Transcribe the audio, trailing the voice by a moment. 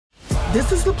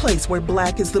This is the place where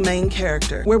Black is the main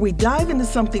character, where we dive into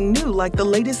something new like the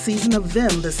latest season of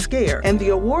Them, The Scare, and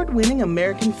the award-winning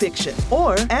American Fiction.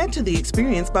 Or add to the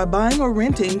experience by buying or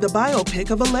renting the biopic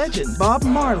of a legend, Bob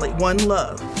Marley, One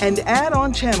Love. And add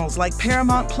on channels like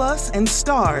Paramount Plus and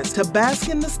Stars to bask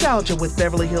in nostalgia with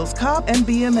Beverly Hills Cop and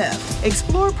BMF.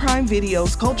 Explore Prime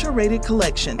Video's culture-rated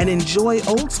collection and enjoy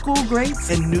old school greats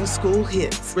and new school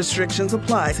hits. Restrictions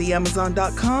apply. See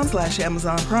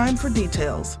Amazon.com/Amazon Prime for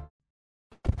details.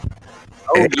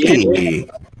 Okay,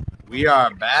 we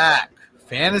are back.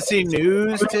 Fantasy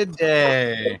news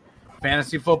today.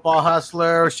 Fantasy Football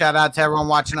Hustler. Shout out to everyone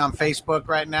watching on Facebook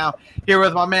right now. Here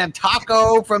with my man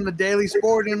Taco from the Daily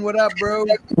Sporting. What up, bro?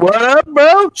 What up,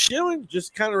 bro? Chilling.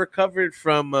 Just kind of recovered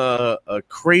from a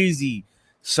crazy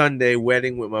Sunday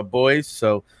wedding with my boys.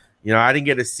 So, I didn't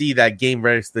get to see that game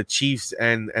versus the Chiefs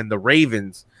and the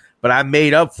Ravens. But I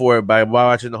made up for it by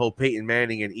watching the whole Peyton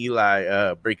Manning and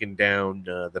Eli breaking down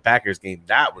the Packers game.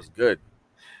 That was good.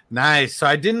 Nice. So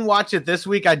I didn't watch it this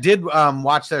week. I did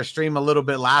watch their stream a little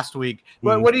bit last week.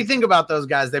 But what do you think about those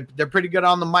guys? They're pretty good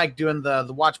on the mic doing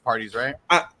the watch parties, right?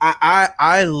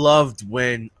 I loved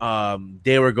when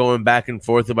they were going back and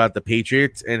forth about the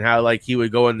Patriots and how he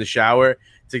would go in the shower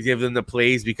to give them the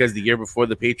plays because the year before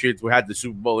the Patriots had the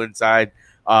Super Bowl inside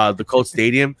the Colts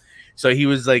Stadium. So he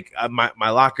was like, my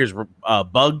lockers were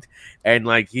bugged, and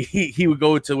he would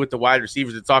go with the wide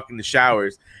receivers and talk in the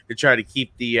showers to try to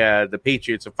keep the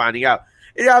Patriots from finding out.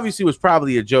 It obviously was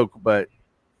probably a joke, but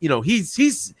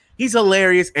he's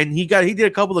hilarious, and he did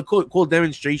a couple of cool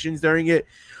demonstrations during it.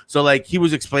 So he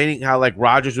was explaining how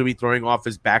Rodgers would be throwing off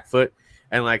his back foot,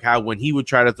 and how when he would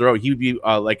try to throw, he would be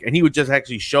and he would just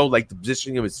actually show the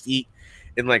positioning of his feet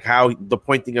and how the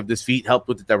pointing of his feet helped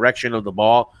with the direction of the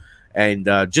ball. And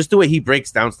just the way he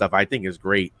breaks down stuff, I think is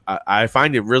great. I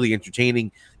find it really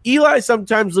entertaining. Eli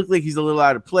sometimes looks like he's a little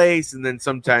out of place, and then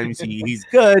sometimes he's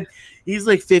good. He's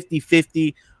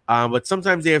 50-50, but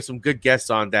sometimes they have some good guests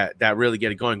on that really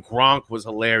get it going. Gronk was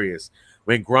hilarious.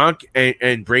 When Gronk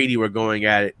and Brady were going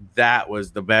at it, that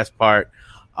was the best part.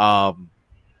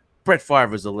 Brett Favre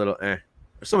was a little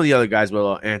Some of the other guys were a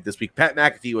little this week. Pat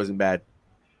McAfee wasn't bad.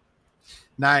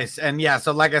 Nice. And yeah,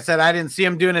 so like I said, I didn't see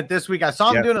him doing it this week. I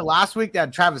saw him doing it last week. They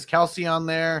had Travis Kelce on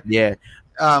there. Yeah.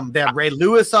 They had Ray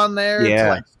Lewis on there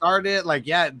to start it.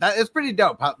 That is pretty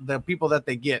dope. The people that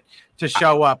they get to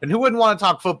show up, and who wouldn't want to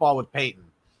talk football with Peyton?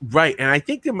 Right. And I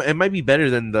think it might be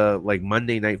better than the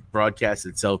Monday night broadcast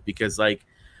itself, because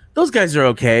those guys are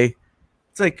okay.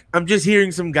 It's I'm just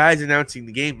hearing some guys announcing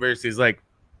the game versus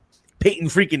Peyton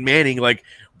freaking Manning,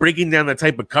 breaking down the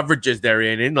type of coverages they're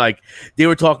in. And they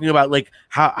were talking about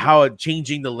how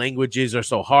changing the languages are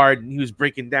so hard. And he was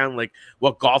breaking down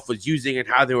what Goff was using and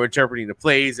how they were interpreting the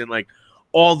plays and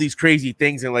all these crazy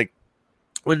things. And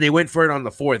when they went for it on the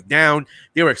fourth down,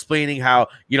 they were explaining how,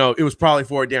 it was probably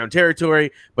fourth down territory.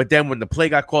 But then when the play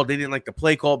got called, they didn't like the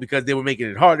play call because they were making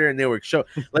it harder. And they were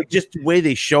just the way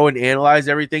they show and analyze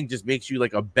everything just makes you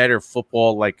a better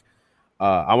football,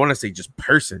 I want to say just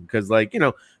person, because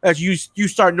as you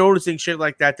start noticing shit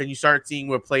like that, then you start seeing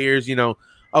where players,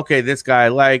 okay, this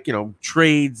guy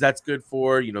trades, that's good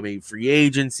for, maybe free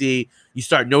agency. You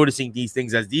start noticing these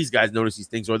things as these guys notice these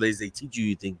things, or they teach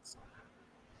you things.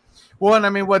 Well,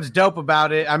 and what's dope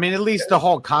about it, at least the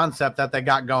whole concept that they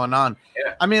got going on.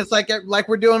 Yeah. It's like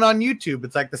we're doing on YouTube.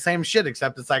 It's the same shit,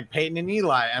 except it's Peyton and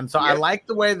Eli. And so I like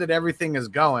the way that everything is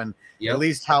going, at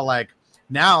least how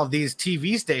now these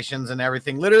TV stations and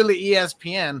everything, literally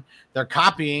ESPN, they're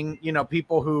copying,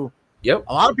 people who, a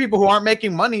lot of people who aren't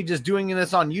making money just doing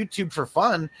this on YouTube for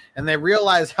fun. And they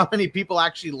realize how many people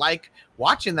actually like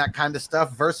watching that kind of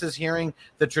stuff versus hearing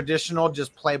the traditional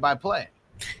just play-by-play.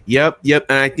 Yep. And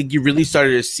I think you really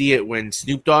started to see it when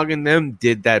Snoop Dogg and them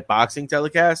did that boxing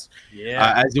telecast.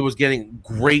 Yeah. As it was getting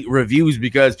great reviews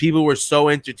because people were so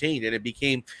entertained, and it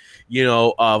became,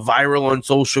 viral on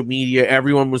social media.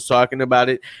 Everyone was talking about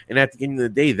it. And at the end of the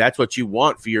day, that's what you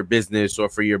want for your business or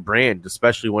for your brand,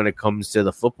 especially when it comes to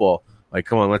the football.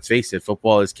 Come on, let's face it.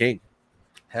 Football is king.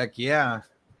 Heck yeah.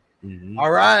 Mm-hmm.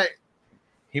 All right.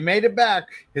 He made it back.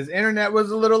 His internet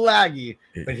was a little laggy,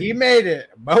 but he made it.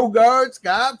 Bogart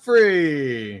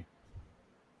scot-free.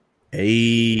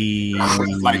 Hey.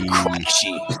 Like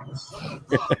crunchy.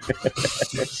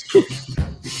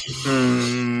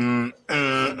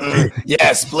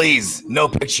 Yes, please. No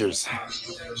pictures.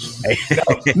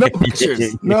 No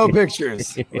pictures. No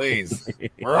pictures. Please.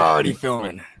 We're already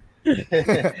filming.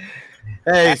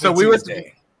 Hey, so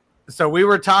we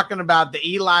were talking about the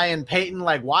Eli and Peyton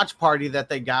watch party that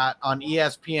they got on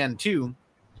ESPN2.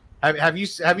 Have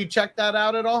you checked that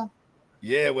out at all?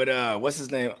 Yeah, with what's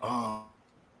his name?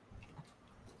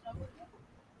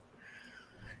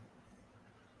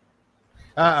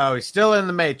 Uh-oh, he's still in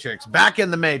the Matrix. Back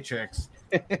in the Matrix.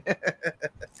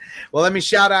 Well, let me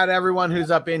shout out everyone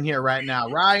who's up in here right now.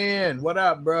 Ryan, what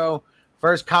up, bro?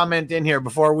 First comment in here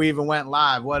before we even went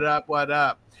live. What up, what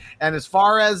up? And as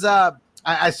far as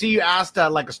I see you asked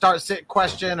like a start-sit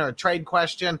question or a trade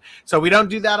question. So we don't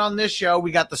do that on this show.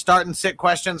 We got the start and sit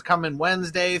questions coming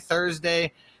Wednesday,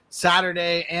 Thursday,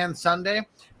 Saturday, and Sunday.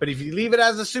 But if you leave it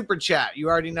as a super chat, you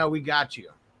already know we got you.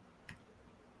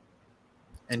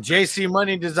 And JC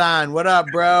Money Design, what up,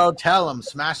 bro? Tell them,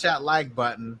 smash that like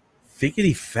button.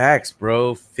 Fickety facts,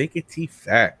 bro. Fickety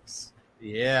facts.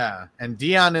 Yeah. And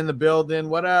Dion in the building.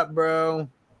 What up, bro?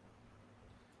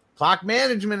 Clock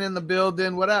Management in the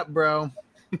building. What up, bro?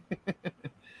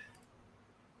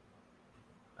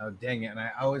 Oh, dang it. And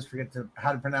I always forget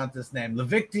how to pronounce this name.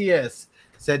 Levictius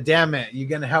said, damn it. You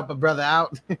going to help a brother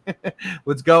out?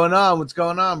 What's going on? What's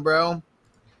going on, bro?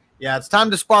 Yeah, it's time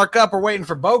to spark up. We're waiting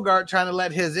for Bogart, trying to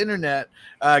let his internet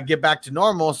get back to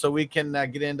normal so we can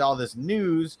get into all this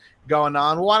news going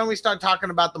on. Well, why don't we start talking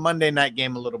about the Monday night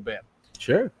game a little bit?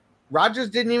 Sure.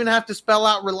 Rodgers didn't even have to spell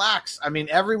out relax. I mean,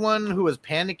 everyone who was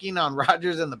panicking on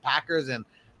Rodgers and the Packers, and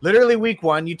literally week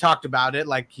one, you talked about it,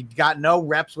 like he got no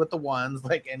reps with the ones,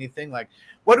 like anything. Like,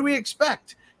 what do we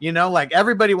expect? You know, like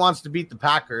everybody wants to beat the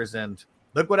Packers, and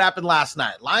look what happened last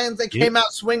night. Lions, they came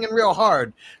out swinging real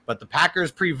hard, but the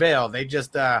Packers prevail. They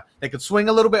just they could swing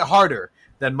a little bit harder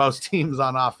than most teams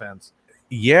on offense.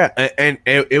 Yeah, and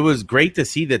it was great to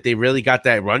see that they really got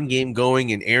that run game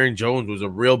going, and Aaron Jones was a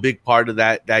real big part of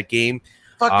that game.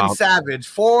 Fucking savage.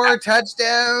 4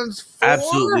 touchdowns. 4?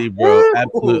 Absolutely, bro. Woo!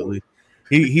 Absolutely.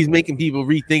 He's making people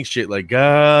rethink shit like,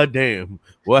 God damn,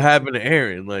 what happened to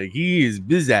Aaron? Like, he is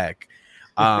Bizak.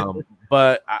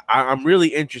 But I'm really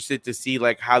interested to see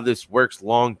like how this works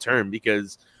long term,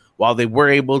 because while they were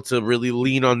able to really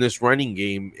lean on this running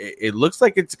game, it looks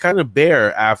like it's kind of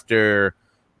bare after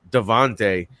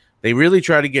Devontae. They really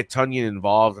try to get Tonyan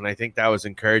involved, and I think that was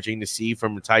encouraging to see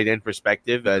from a tight end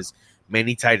perspective, as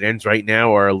many tight ends right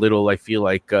now are a little, I feel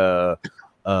like,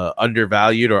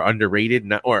 undervalued or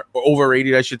underrated, or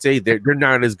overrated, I should say. They're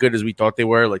not as good as we thought they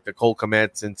were, like the Cole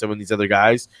Kmets and some of these other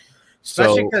guys.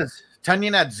 Especially because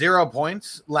Tonyan had 0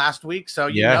 points last week, so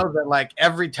you know that like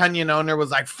every Tonyan owner was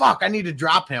like, "Fuck, I need to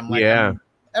drop him." Like,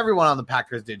 everyone on the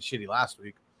Packers did shitty last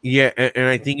week. Yeah, and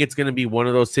I think it's going to be one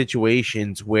of those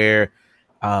situations where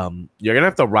you're going to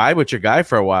have to ride with your guy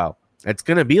for a while. It's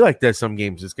going to be like this some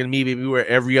games. It's going to be maybe where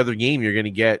every other game you're going to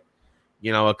get,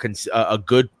 you know, a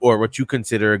good, or what you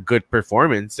consider a good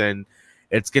performance, and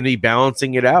it's going to be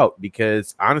balancing it out,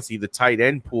 because honestly, the tight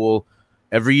end pool,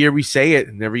 every year we say it,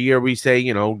 and every year we say,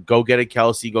 you know, go get a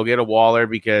Kelsey, go get a Waller,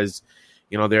 because,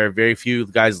 you know, there are very few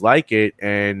guys like it.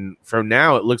 And from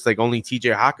now, it looks like only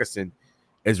TJ Hawkinson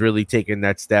is really taking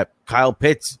that step. Kyle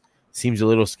Pitts seems a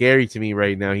little scary to me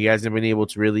right now. He hasn't been able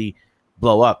to really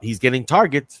blow up. He's getting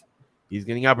targets, he's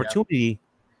getting opportunity,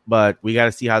 but we got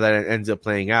to see how that ends up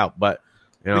playing out. But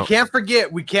you know, we can't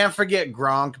forget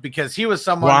Gronk, because he was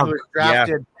someone who was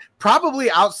drafted probably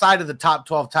outside of the top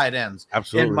 12 tight ends.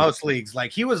 Absolutely. In most leagues.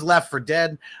 Like, he was left for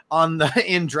dead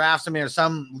in drafts. I mean, there's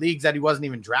some leagues that he wasn't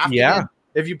even drafted in.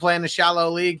 If you play in a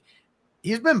shallow league,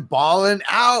 he's been balling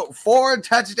out. 4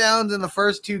 touchdowns in the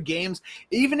first 2 games.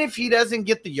 Even if he doesn't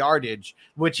get the yardage,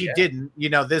 which he didn't, you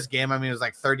know, this game, I mean, it was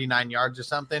like 39 yards or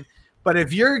something. But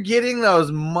if you're getting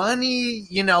those money,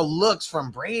 you know, looks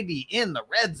from Brady in the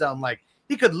red zone, like,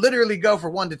 he could literally go for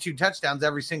 1 to 2 touchdowns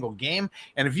every single game.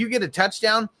 And if you get a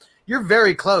touchdown, you're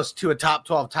very close to a top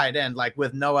 12 tight end, like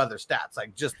with no other stats,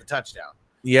 like just the touchdown.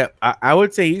 Yeah, I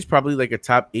would say he's probably like a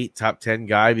top 8, top 10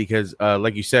 guy, because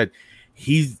like you said,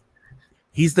 he's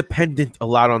dependent a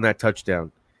lot on that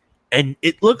touchdown. And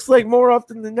it looks like more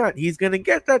often than not, he's going to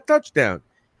get that touchdown.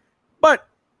 But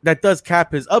that does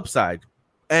cap his upside.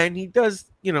 And he does,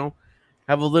 you know,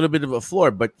 have a little bit of a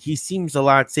floor, but he seems a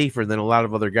lot safer than a lot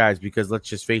of other guys, because let's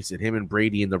just face it, him and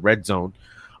Brady in the red zone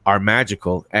are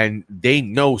magical, and they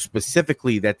know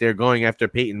specifically that they're going after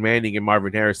Peyton Manning and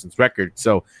Marvin Harrison's record.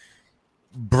 So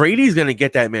Brady's going to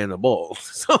get that man the ball.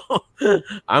 So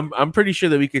I'm pretty sure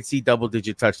that we could see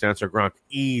double-digit touchdowns for Gronk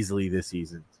easily this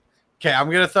season. Okay, I'm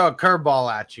going to throw a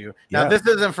curveball at you. Now, this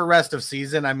isn't for rest of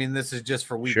season. I mean, this is just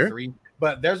for week 3.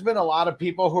 But there's been a lot of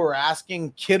people who are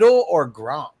asking Kittle or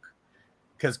Gronk.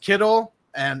 Because Kittle,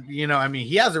 and, you know, I mean,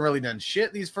 he hasn't really done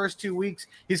shit these first 2 weeks.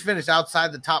 He's finished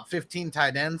outside the top 15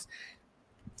 tight ends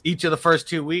each of the first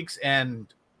 2 weeks.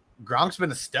 And Gronk's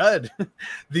been a stud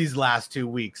these last 2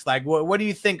 weeks. Like, what do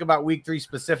you think about week 3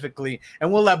 specifically?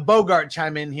 And we'll let Bogart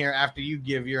chime in here after you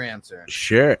give your answer.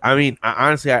 Sure. I mean,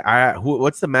 honestly,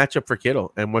 what's the matchup for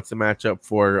Kittle, and what's the matchup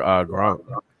for Gronk?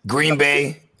 Green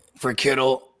Bay for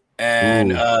Kittle,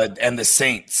 and the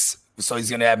Saints. So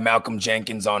he's gonna have Malcolm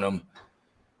Jenkins on him,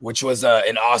 which was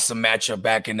an awesome matchup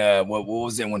back in what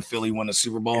was it when Philly won the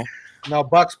Super Bowl? No,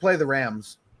 Bucks play the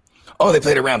Rams. Oh, they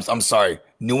play the Rams. I'm sorry.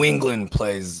 New England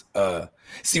plays.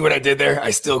 See what I did there?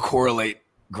 I still correlate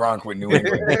Gronk with New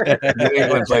England. New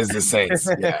England plays the Saints.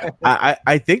 Yeah.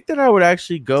 I think that I would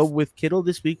actually go with Kittle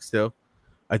this week still.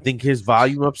 I think his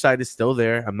volume upside is still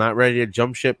there. I'm not ready to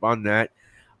jump ship on that.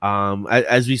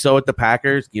 As we saw with the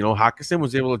Packers, Hockenson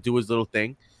was able to do his little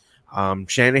thing.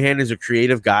 Shanahan is a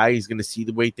creative guy. He's going to see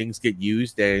the way things get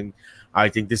used, and I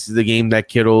think this is the game that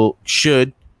Kittle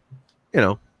should,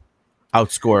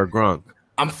 outscore Gronk.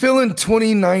 I'm feeling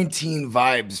 2019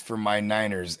 vibes for my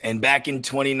Niners. And back in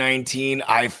 2019,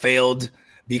 I failed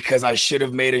because I should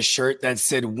have made a shirt that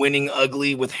said "Winning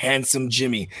Ugly with Handsome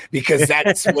Jimmy," because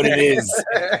that's what it is.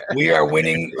 We are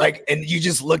winning, and you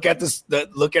just look at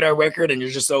look at our record, and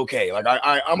you're just okay.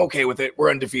 I'm okay with it.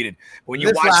 We're undefeated. When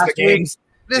you watch the games,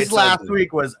 this last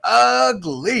week was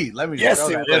ugly. Let me throw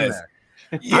that in there.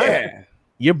 Yeah.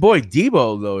 Your boy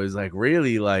Debo though is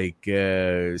really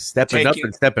stepping up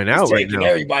and stepping out right now.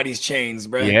 Everybody's chains,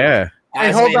 bro. Yeah.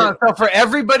 Hey, hold on. So for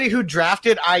everybody who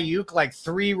drafted Ayuk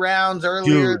 3 rounds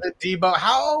earlier than Debo,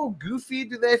 how goofy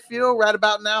do they feel right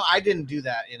about now? I didn't do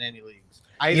that in any leagues.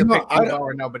 I either picked Debo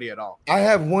or nobody at all. I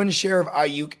have one share of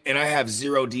Ayuk and I have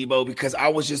 0 Debo because I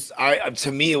was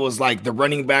to me it was like the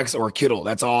running backs or Kittle.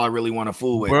 That's all I really want to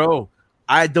fool with. Bro,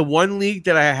 the one league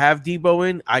that I have Debo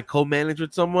in, I co-manage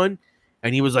with someone.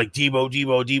 And he was like,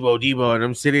 Debo. And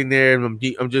I'm sitting there and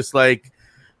I'm just like,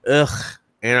 ugh.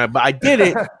 But I did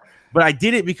it. But I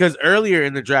did it because earlier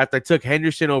in the draft, I took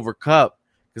Henderson over Kupp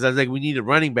because I was like, we need a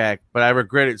running back. But I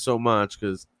regret it so much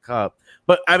because Kupp.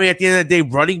 But, I mean, at the end of the day,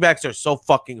 running backs are so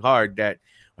fucking hard that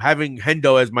having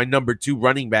Hendo as my number 2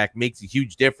 running back makes a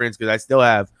huge difference because I still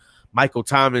have Michael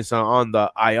Thomas on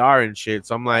the IR and shit.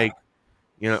 So I'm like,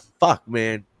 fuck,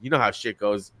 man. You know how shit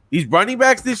goes. These running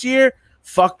backs this year,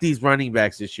 fuck these running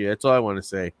backs this year. That's all I want to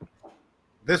say.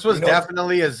 This was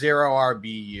definitely a 0 RB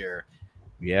year.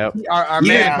 Yeah. Our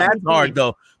man, that's hard,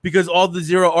 though, because all the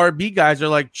 0 RB guys are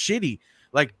shitty.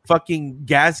 Like fucking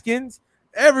Gaskins.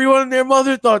 Everyone and their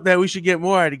mother thought that we should get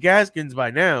more out of Gaskins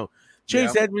by now.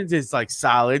 Chase Edmonds is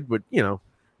solid, but,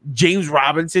 James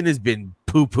Robinson has been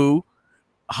poo-poo.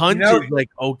 Hunt is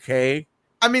okay.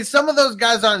 I mean, some of those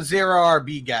guys aren't 0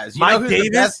 RB guys. Mike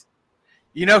Davis.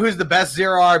 You know who's the best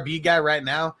 0 RB guy right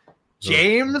now?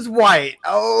 James White.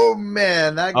 Oh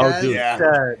man, that guy. Dude.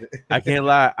 I can't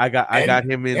lie. I got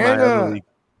him in my other league.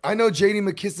 I know J.D.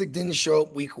 McKissick didn't show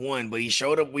up week 1, but he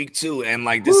showed up week 2, and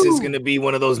this is going to be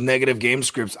one of those negative game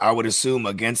scripts I would assume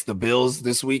against the Bills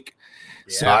this week.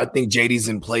 Yeah. So I think J.D.'s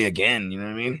in play again. You know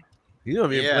what I mean? He's going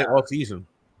to be in play all season.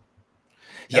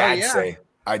 Yeah,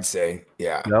 I'd say,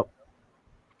 yeah. Yep.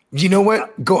 You know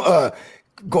what?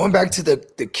 Going back to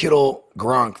the Kittle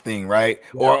Gronk thing, right?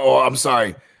 Yeah. Or I'm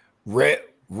sorry,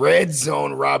 Red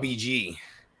Zone Robbie G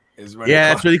is what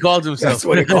that's what he calls himself. That's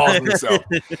what he calls himself.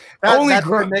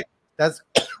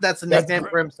 That's a nickname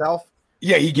for himself.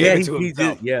 Yeah, he gave it to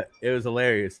himself. Yeah, it was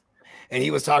hilarious. And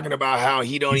he was talking about how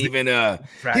he don't even I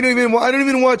don't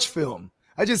even watch film.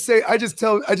 I just say,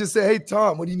 hey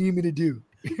Tom, what do you need me to do?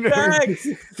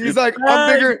 He's like,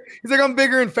 I'm bigger. He's like, I'm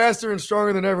bigger and faster and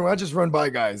stronger than everyone. I just run by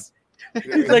guys.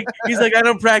 He's like, I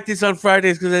don't practice on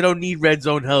Fridays because I don't need red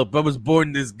zone help. I was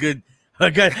born this good. I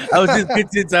was this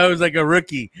good since I was a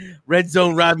rookie. Red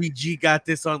Zone Robbie G got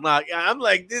this on lock. I'm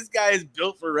like, this guy is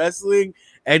built for wrestling,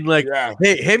 and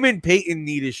hey, him and Peyton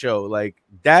need a show.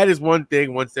 That is one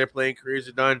thing. Once their playing careers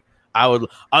are done, I would,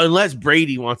 unless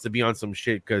Brady wants to be on some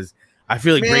shit, because I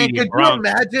feel like Brady and Gronk. Could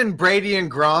you imagine Brady and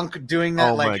Gronk doing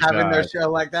that, having their show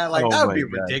like that? That would be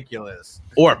ridiculous.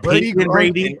 Or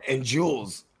Brady and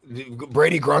Jules.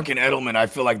 Brady, Gronk, and Edelman, I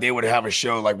feel like they would have a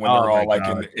show when they're all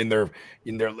in their.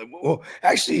 Well,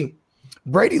 actually,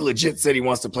 Brady legit said he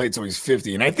wants to play till he's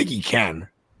 50, and I think he can.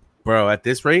 Bro, at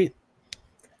this rate,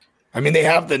 I mean, they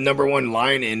have the number 1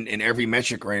 line in every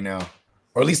metric right now,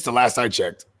 or at least the last I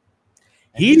checked.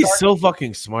 He's so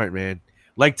fucking smart, man.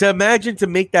 To imagine to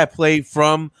make that play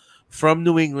from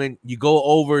New England, you go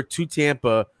over to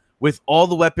Tampa with all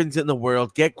the weapons in the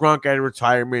world, get Gronk out of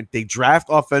retirement, they draft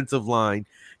offensive line.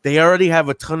 They already have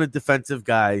a ton of defensive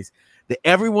guys that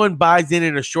everyone buys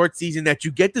in a short season, that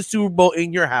you get the Super Bowl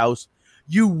in your house,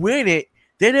 you win it.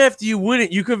 Then after you win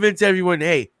it, you convince everyone,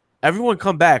 hey, everyone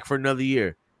come back for another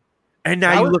year. And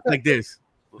now you look like this.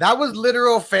 That was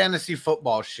literal fantasy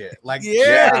football shit.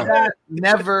 That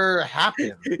never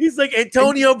happened. He's like,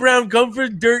 Antonio Brown, come for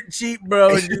dirt cheap,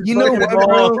 bro. You know what,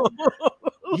 bro?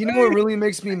 You know what really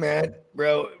makes me mad,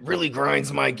 bro? Really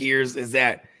grinds my gears is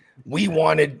that we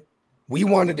wanted we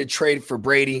wanted to trade for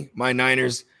Brady, my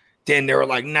Niners. Then they were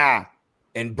like, nah.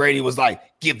 And Brady was like,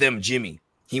 give them Jimmy.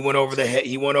 He went over the head.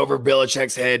 He went over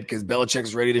Belichick's head because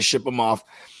Belichick's ready to ship him off.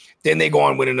 Then they go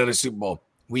on win another Super Bowl.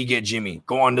 We get Jimmy.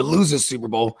 Go on to lose a Super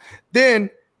Bowl. Then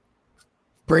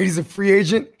Brady's a free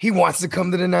agent. He wants to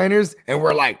come to the Niners. And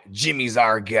we're like, Jimmy's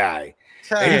our guy.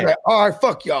 And he's like, all right,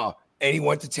 fuck y'all. And he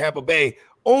went to Tampa Bay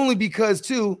only because,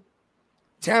 too,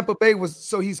 Tampa Bay was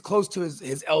so he's close to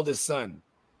his eldest son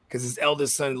because his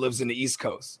eldest son lives in the East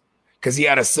Coast because he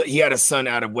had a son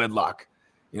out of wedlock.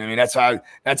 You know what I mean?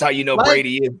 That's how you know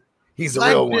Brady is. He's a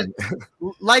real one.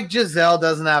 Like Giselle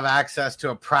doesn't have access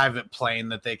to a private plane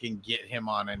that they can get him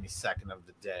on any second of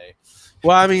the day.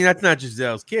 Well, I mean, that's not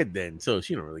Giselle's kid then, so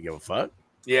she don't really give a fuck.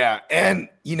 Yeah, and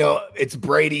you know, it's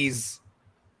Brady's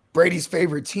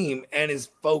favorite team, and his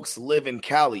folks live in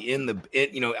Cali,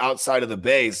 outside of the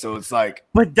Bay. So it's like,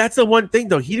 but that's the one thing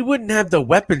though. He wouldn't have the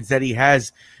weapons that he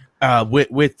has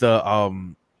with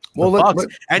the Bucks.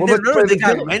 They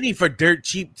got Lenny for dirt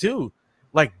cheap too.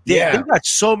 Like they got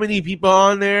so many people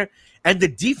on there, and the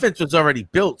defense was already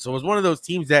built. So it was one of those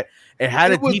teams that it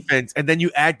had defense, and then you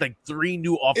add like 3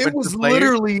 new offensive players. It was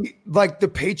literally like the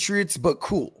Patriots, but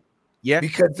cool. Yeah,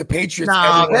 because the Patriots.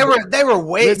 No, they were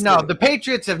waiting. No, the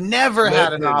Patriots have never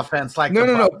had an offense like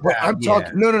no.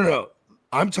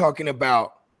 I'm talking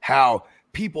about how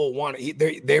people want.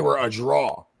 They were a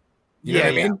draw. You know what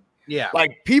I mean? Yeah.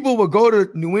 Like people would go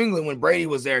to New England when Brady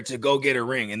was there to go get a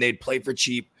ring, and they'd play for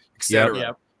cheap, etc.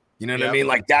 Yep. You know what I mean?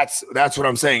 Like that's what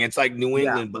I'm saying. It's like New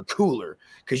England, but cooler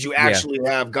because you actually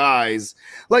have guys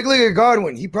like look at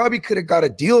Godwin. He probably could have got a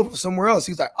deal somewhere else.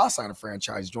 He's like, I'll sign a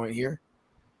franchise joint here.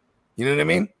 You know what I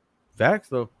mean? Facts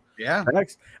though. Yeah.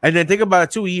 Facts. And then think about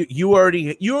it too. You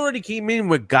already came in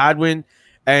with Godwin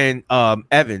and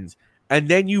Evans, and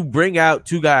then you bring out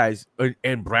 2 guys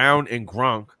and Brown and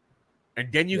Gronk,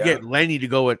 and then you get Lenny to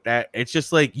go with that. It's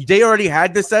just like they already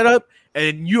had the setup,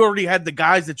 and you already had the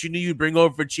guys that you knew you'd bring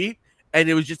over for cheap, and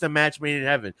it was just a match made in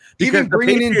heaven. Because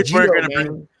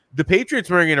the Patriots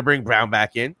weren't going to bring Brown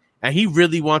back in, and he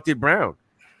really wanted Brown.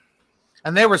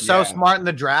 And they were so smart in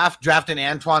the draft, drafting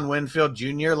Antoine Winfield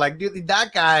Jr. Like, dude,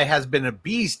 that guy has been a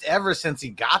beast ever since he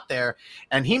got there.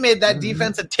 And he made that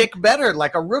defense a tick better,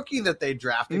 like a rookie that they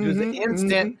drafted. He was an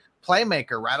instant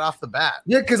playmaker right off the bat.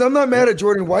 Yeah, because I'm not mad at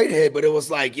Jordan Whitehead, but it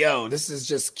was like, yo, this is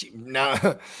just now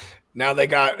they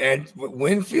got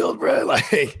Winfield, bro.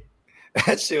 Like,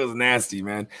 that shit was nasty,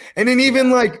 man. And then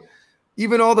even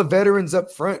all the veterans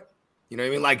up front, you know what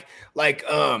I mean? Like,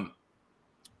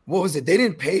 what was it? They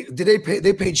didn't pay. Did they pay?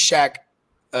 They paid Shaq.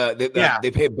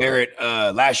 They paid Barrett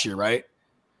last year, right?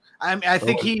 I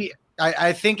think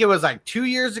I think it was like 2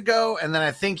 years ago, and then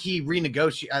I think he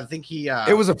renegotiated. I think he.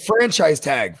 It was a franchise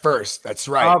tag first. That's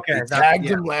right. Okay, they tagged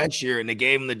him last year, and they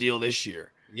gave him the deal this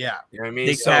year. Yeah, you know what I mean.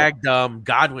 They tagged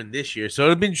Godwin this year, so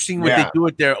it'll be interesting what they do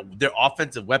with their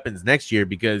offensive weapons next year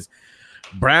because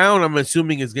Brown, I'm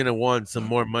assuming, is going to want some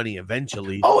more money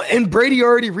eventually. Oh, and Brady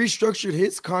already restructured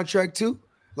his contract too.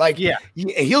 Like,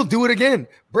 he'll do it again.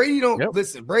 Brady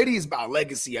listen. Brady is about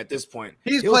legacy at this point.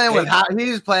 He's playing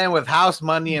with house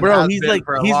money, and bro, he's like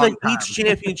each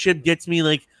championship gets me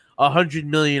like $100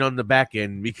 million on the back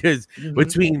end because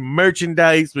between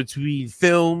merchandise, between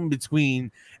film,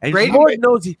 and Brady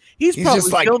knows he's probably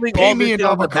just like filming all this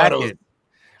on the back end.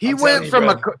 He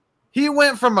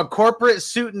went from a corporate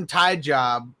suit and tie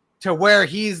job to where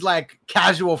he's like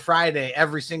casual Friday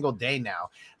every single day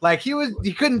now. Like he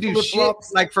couldn't do shit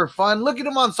like for fun. Look at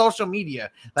him on social media.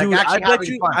 Like, dude,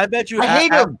 I bet you. I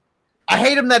hate him. I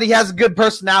hate him that he has a good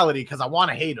personality because I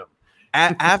want to hate him.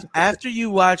 After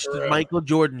you watch the Michael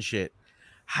Jordan shit,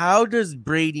 how does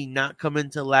Brady not come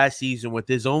into last season with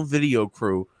his own video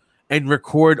crew and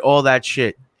record all that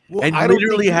shit and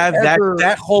literally have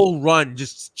that whole run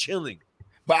just chilling?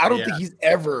 But I don't think he's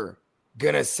ever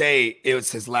gonna say it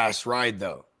was his last ride,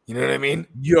 though. You know what I mean?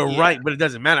 You're right, but it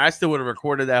doesn't matter. I still would have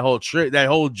recorded that whole trip, that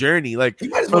whole journey, like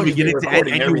from beginning to end,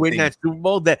 and you win that Super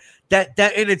Bowl. That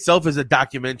in itself is a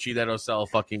documentary that'll sell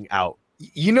fucking out.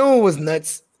 You know what was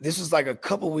nuts? This was like a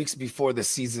couple weeks before the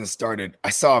season started.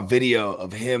 I saw a video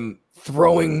of him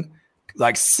throwing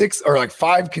like 6 or like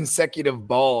 5 consecutive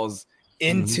balls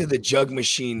into the jug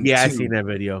machine. Yeah, I seen that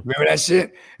video. Remember that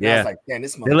shit? Yeah. And I was like, man,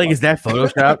 this motherfucker. Like, is that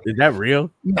Photoshop? Is that real?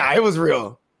 Nah, it was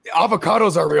real.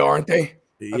 Avocados are real, aren't they?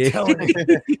 I'm telling you.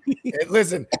 And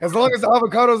listen, as long as the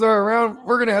avocados are around,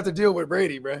 we're gonna have to deal with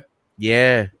Brady, bro.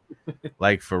 Yeah,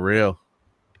 like for real.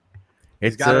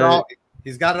 He's got it all.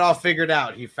 He's got it all figured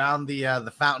out. He found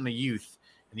the fountain of youth,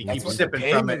 and he keeps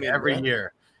sipping from it every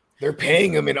year. They're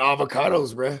paying him in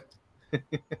avocados, bro.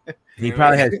 He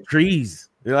probably has trees.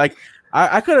 They're like,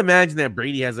 I could imagine that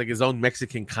Brady has like his own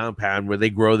Mexican compound where they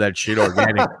grow that shit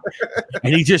organic,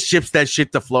 and he just ships that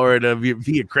shit to Florida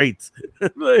via crates.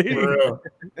 Like,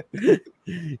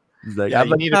 he's like,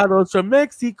 avocados from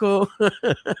Mexico.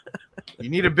 You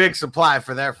need a big supply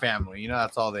for their family. You know,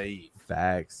 that's all they eat.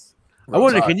 Facts. I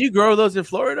wonder, can you grow those in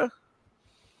Florida?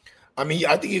 I mean,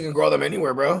 I think you can grow them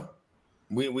anywhere, bro.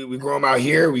 We grow them out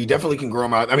here. We definitely can grow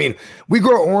them out. I mean, we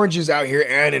grow oranges out here,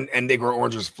 and they grow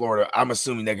oranges in Florida. I'm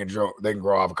assuming they can grow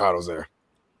avocados there.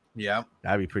 Yeah,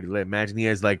 that'd be pretty lit. Imagine he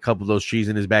has like a couple of those trees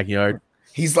in his backyard.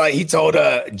 He's like, he told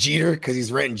Jeter, because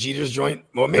he's renting Jeter's joint.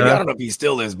 Well, maybe I don't know if he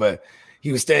still is, but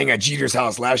he was staying at Jeter's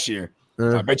house last year.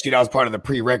 I bet you that was part of the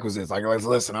prerequisites. Like,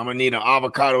 listen, I'm gonna need an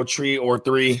avocado tree or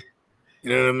 3. You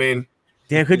know what I mean?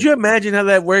 Damn, could you imagine how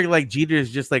that worked? Like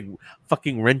Jeter's just like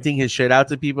fucking renting his shit out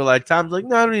to people. Like Tom's like,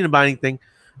 no, I don't need to buy anything.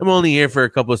 I'm only here for a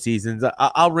couple of seasons.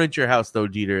 I'll rent your house though,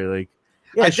 Jeter. Like,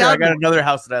 yeah, sure. I got another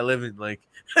house that I live in. Like,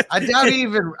 I doubt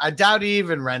he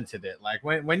even rented it. Like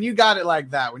when you got it like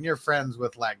that, when you're friends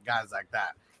with like guys like that,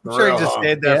 I'm sure he just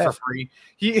stayed there for free.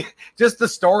 He just the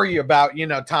story about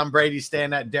Tom Brady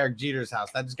staying at Derek Jeter's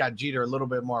house that just got Jeter a little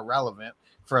bit more relevant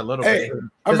for a little bit.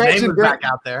 His name was back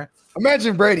out there.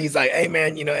 Imagine Brady. He's like, hey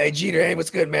man, hey Jeter, hey, what's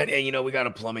good, man? Hey, we got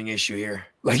a plumbing issue here.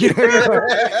 Like, he's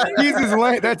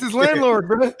that's his landlord,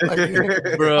 bro.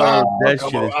 Like, bro, that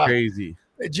shit is crazy.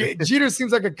 Jeter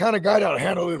seems like a kind of guy that'll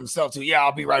handle it himself too. Yeah,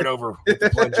 I'll be right over with the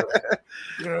plunger.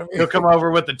 You know what I mean? He'll come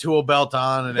over with the tool belt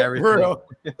on and everything.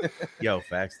 Yo,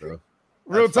 facts though.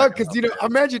 Real talk, because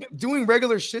imagine doing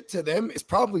regular shit to them is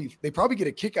they probably get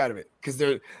a kick out of it because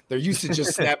they're used to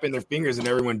just snapping their fingers and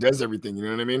everyone does everything. You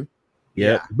know what I mean?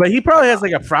 Yeah, but he probably has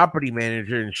like a property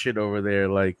manager and shit over there.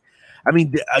 Like, I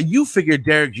mean, you figure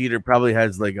Derek Jeter probably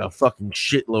has like a fucking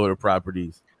shitload of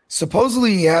properties.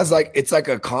 Supposedly he has it's like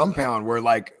a compound where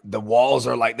like the walls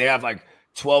are like they have like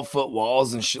 12-foot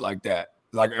walls and shit like that.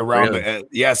 Like around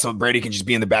so Brady can just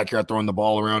be in the backyard throwing the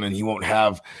ball around and he won't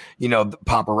have, the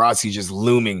paparazzi just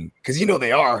looming because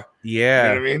they are. Yeah.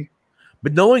 You know what I mean?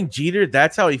 But knowing Jeter,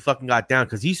 that's how he fucking got down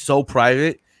because he's so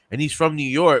private and he's from New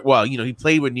York. Well, he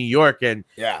played with New York and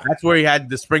that's where he had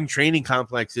the spring training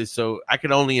complexes. So I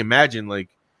could only imagine like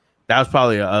that was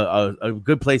probably a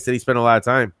good place that he spent a lot of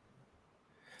time.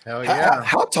 Hell yeah.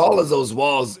 How tall is those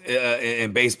walls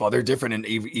in baseball? They're different in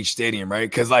each stadium, right?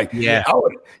 Because I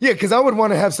would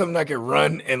want to have something I could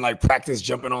run and like practice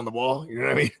jumping on the wall. You know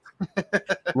what I mean?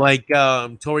 Like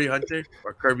Torrey Hunter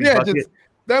or Kirby Bucket.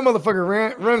 That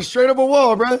motherfucker ran straight up a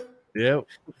wall, bro. Yep.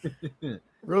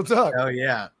 Real talk. Hell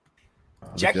yeah.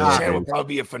 Jackie Chan would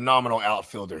probably be a phenomenal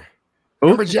outfielder.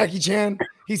 Remember Jackie Chan?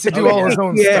 He used to do all his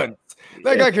own stunts.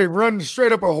 That guy could run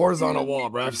straight up a horizontal wall,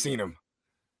 bro. I've seen him.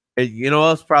 You know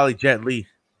else? Probably Jet Li.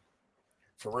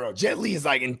 For real. Jet Li is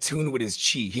like in tune with his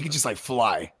chi. He can just like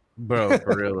fly. Bro,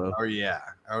 for real though. Oh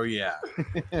yeah.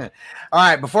 All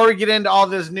right, before we get into all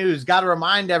this news, got to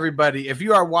remind everybody, if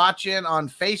you are watching on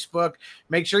Facebook,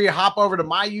 make sure you hop over to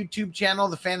my YouTube channel,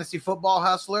 The Fantasy Football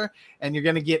Hustler, and you're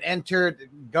going to get entered.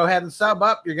 Go ahead and sub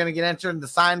up. You're going to get entered in the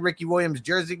signed Ricky Williams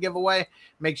jersey giveaway.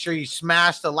 Make sure you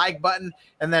smash the like button,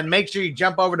 and then make sure you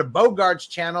jump over to Bogart's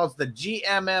channel. It's the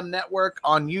GMM Network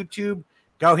on YouTube.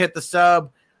 Go hit the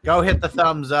sub. Go hit the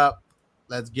thumbs up.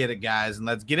 Let's get it, guys, and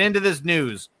let's get into this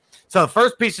news. So the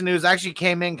first piece of news actually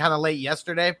came in kind of late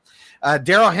yesterday.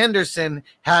 Darrell Henderson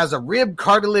has a rib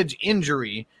cartilage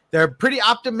injury. They're pretty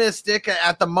optimistic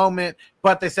at the moment,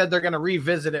 but they said they're going to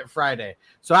revisit it Friday.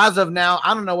 So as of now,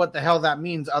 I don't know what the hell that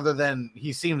means other than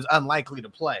he seems unlikely to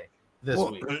play this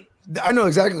week. I know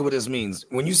exactly what this means.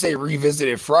 When you say revisit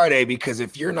it Friday, because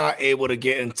if you're not able to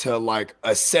get into like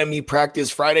a semi-practice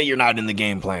Friday, you're not in the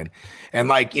game plan. And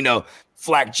like,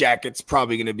 Flak Jacket's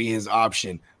probably going to be his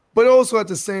option. But also at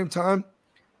the same time,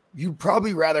 you'd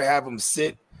probably rather have him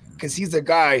sit because he's a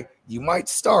guy you might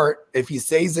start. If he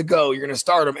says a go, you're going to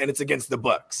start him, and it's against the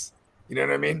Bucks. You know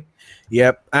what I mean?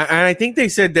 Yep. And I think they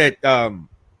said that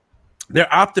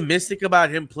they're optimistic about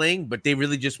him playing, but they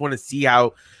really just want to see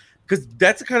how – because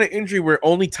that's the kind of injury where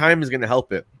only time is going to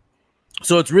help it.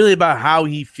 So it's really about how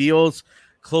he feels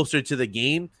closer to the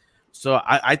game. So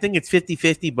I think it's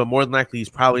 50-50, but more than likely he's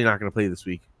probably not going to play this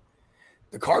week.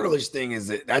 The cartilage thing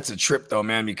that's a trip though,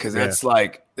 man, because that's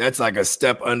like a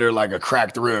step under like a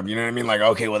cracked rib. You know what I mean? Like,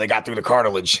 okay, well, they got through the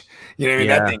cartilage. You know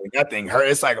what I mean? That thing hurt.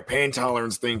 It's like a pain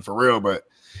tolerance thing for real,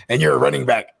 and you're a running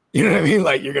back. You know what I mean?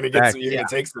 Like you're gonna gonna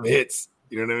take some hits.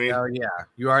 You know what I mean? Oh yeah,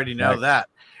 you already know that.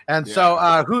 And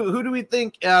so who do we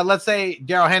think, let's say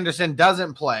Darrell Henderson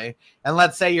doesn't play, and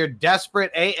let's say you're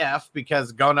desperate AF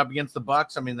because going up against the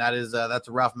Bucks, I mean, that's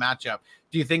a rough matchup.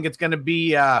 Do you think it's going to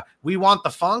be we want the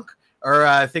funk, or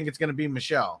I think it's going to be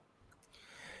Michelle?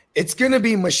 It's gonna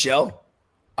be Michelle,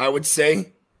 I would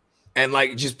say, and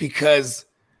like just because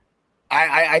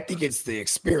I think it's the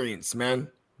experience, man.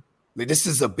 Like, this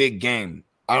is a big game.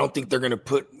 I don't think they're gonna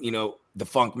put the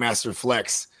Funk Master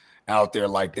Flex out there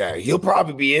like that. He'll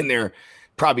probably be in there,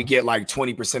 probably get like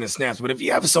 20% of snaps. But if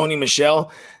you have Sony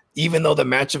Michel, even though the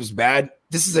matchup's bad,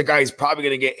 this is a guy who's probably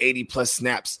gonna get 80 plus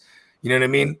snaps. You know what I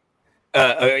mean?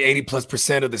 80 plus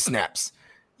 % of the snaps.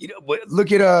 But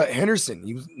look at Henderson.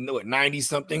 He was 90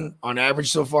 something on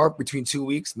average so far between 2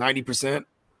 weeks, 90%.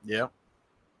 Yeah.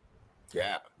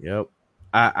 Yep.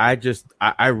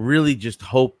 I really just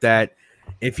hope that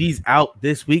if he's out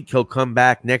this week, he'll come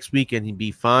back next week and he'd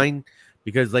be fine,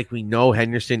 because like we know,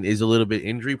 Henderson is a little bit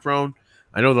injury prone.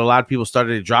 I know that a lot of people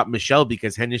started to drop Michel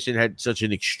because Henderson had such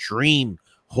an extreme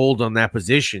hold on that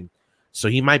position. So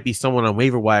he might be someone on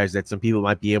waiver wires that some people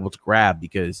might be able to grab,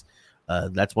 because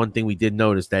that's one thing we did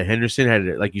notice, that Henderson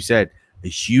had, like you said, a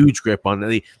huge grip on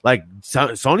it. Like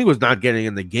Sony was not getting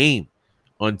in the game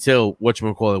until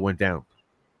whatchamacallit went down.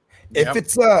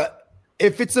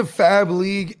 If it's a fab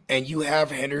league and you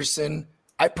have Henderson,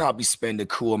 I'd probably spend a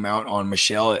cool amount on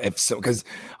Michel, because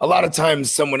a lot of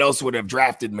times someone else would have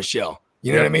drafted Michel.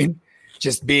 You know what I mean?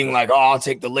 Just being like, oh, I'll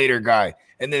take the later guy,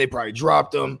 and then they probably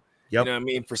dropped him. Yep. You know what I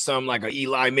mean? For some like a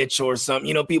Eli Mitchell or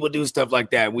something, people do stuff like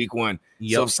that week one.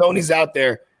 Yep. So if Sony's out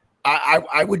there,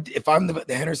 I would, if I'm the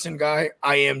Henderson guy,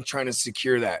 I am trying to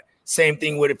secure that. Same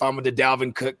thing with if I'm the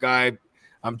Dalvin Cook guy,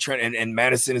 I'm trying, and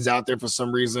Madison is out there for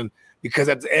some reason, because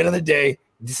at the end of the day,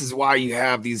 this is why you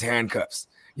have these handcuffs.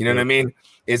 You know what I mean?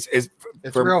 It's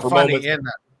for, real funny in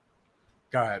that.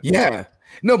 Go ahead. Yeah.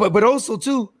 No, but also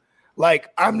too,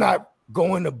 like, I'm not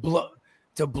going to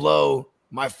blow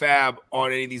my fab on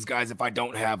any of these guys if I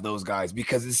don't have those guys,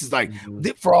 because this is like,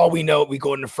 for all we know, we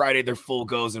go into Friday, they're full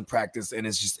goes in practice, and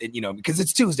it's just, because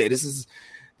it's Tuesday. This is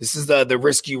the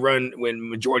risk you run when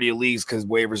majority of leagues, because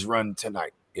waivers run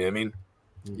tonight. You know what I mean?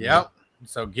 Yep.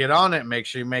 So get on it. Make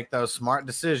sure you make those smart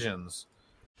decisions.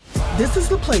 This is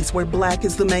the place where Black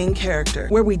is the main character,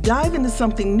 where we dive into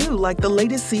something new like the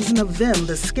latest season of Them,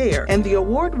 The Scare, and the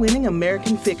award-winning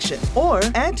American Fiction. Or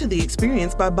add to the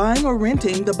experience by buying or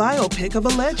renting the biopic of a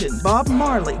legend, Bob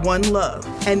Marley, One Love.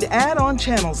 And add on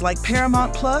channels like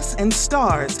Paramount Plus and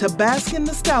Stars to bask in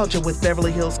nostalgia with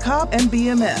Beverly Hills Cop and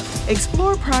BMF.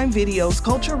 Explore Prime Video's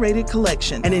culture-rated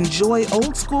collection and enjoy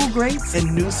old school greats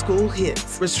and new school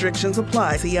hits. Restrictions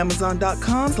apply. See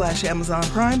Amazon.com/Amazon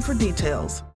Prime for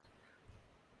details.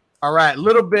 All right,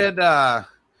 little bit of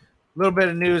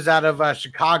news out of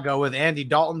Chicago with Andy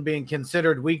Dalton being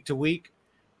considered week to week.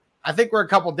 I think we're a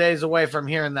couple days away from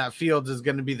hearing that Fields is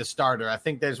going to be the starter. I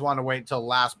think they just want to wait till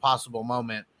last possible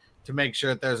moment to make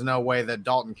sure that there's no way that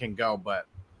Dalton can go, but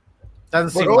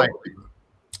doesn't seem likely.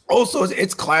 Also,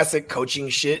 it's classic coaching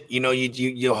shit.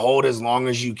 You hold as long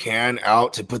as you can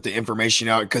out to put the information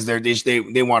out, because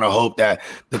they want to hope that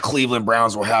the Cleveland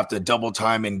Browns will have to double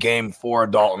time in game 4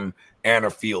 Dalton and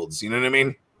a Fields. You know what I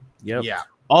mean? Yep. Yeah.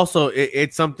 Also,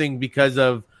 it's something because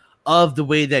of the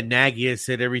way that Nagy has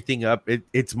set everything up.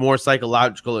 It's more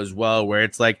psychological as well, where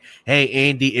it's like, hey,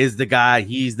 Andy is the guy.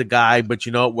 He's the guy. But,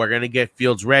 we're going to get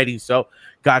Fields ready. So,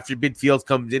 God forbid Fields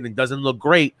comes in and doesn't look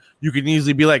great. You can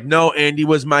easily be like, no, Andy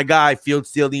was my guy. Fields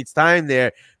still needs time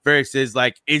there. Versus,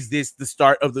 like, is this the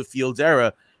start of the Fields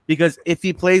era? Because if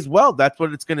he plays well, that's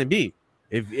what it's going to be.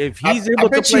 If he's able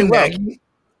to play well.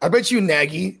 I bet you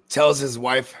Nagy tells his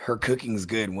wife her cooking's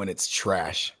good when it's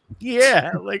trash.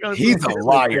 Yeah. Like, he's a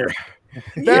liar.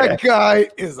 That guy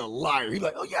is a liar. He's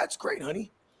like, oh, yeah, it's great,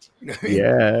 honey.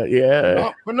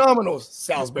 Yeah. Phenomenal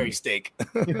Salisbury steak.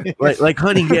 like,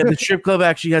 honey, yeah, the strip club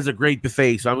actually has a great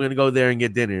buffet, so I'm going to go there and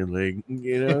get dinner. Like,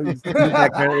 he's that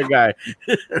kind of guy.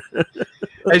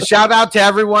 Hey, shout out to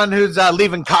everyone who's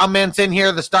leaving comments in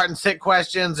here, the start and sit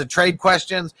questions, the trade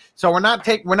questions. So we're not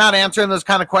answering those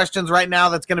kind of questions right now.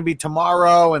 That's going to be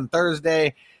tomorrow and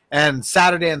Thursday and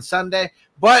Saturday and Sunday.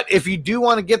 But if you do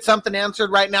want to get something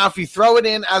answered right now, if you throw it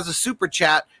in as a super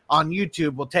chat on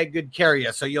YouTube, we'll take good care of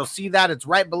you. So you'll see that. It's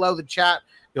right below the chat.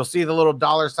 You'll see the little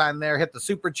 $sign there. Hit the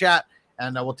super chat,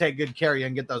 and we'll take good care of you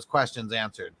and get those questions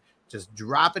answered. Just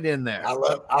drop it in there.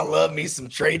 I love me some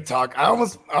trade talk. I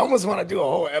almost want to do a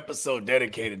whole episode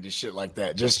dedicated to shit like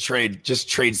that. Just trade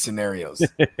scenarios.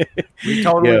 We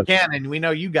totally can, and we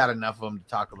know you got enough of them to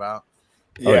talk about.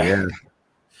 Yeah.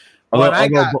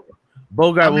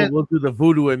 Bogart will do the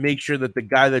voodoo and make sure that the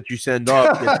guy that you send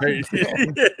off gets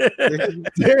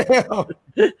the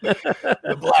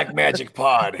Black Magic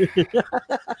Pod.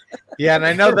 Yeah, and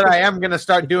I know that I am going to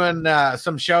start doing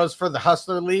some shows for the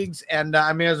Hustler Leagues, and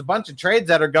there's a bunch of trades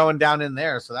that are going down in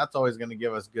there, so that's always going to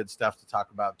give us good stuff to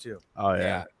talk about too. Oh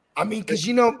yeah. I mean, because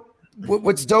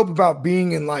What's dope about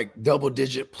being in like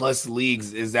double-digit plus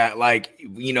leagues is that, like,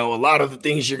 you know, a lot of the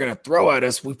things you're gonna throw at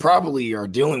us, we probably are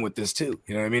dealing with this too.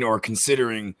 You know what I mean? Or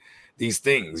considering these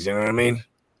things. You know what I mean?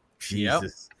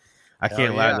 Jesus, I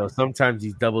can't lie though. Sometimes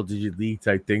these double-digit league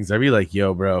type things, I be like,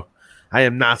 yo, bro, I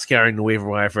am not scouring the waiver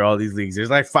wire for all these leagues. There's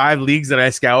like 5 leagues that I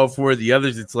scout for. The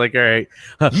others, it's like, all right,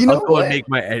 you know, I'll go and make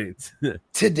my edits.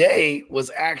 Today was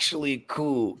actually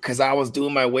cool because I was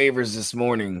doing my waivers this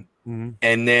morning, Mhm.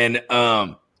 and then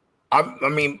I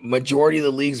mean, majority of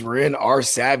the leagues we're in are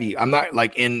savvy. I'm not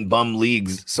like in bum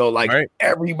leagues, so like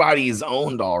everybody is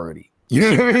owned already. You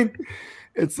know what I mean?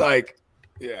 It's like,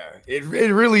 yeah, it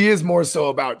really is more so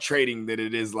about trading than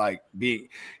it is like being.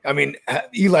 I mean,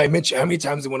 Eli Mitchell, how many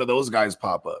times did one of those guys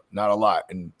pop up? Not a lot.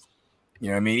 And you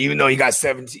know what I mean? Even though he got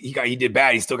 17, he did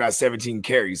bad, he still got 17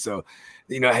 carries. So,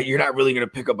 you know, you're not really going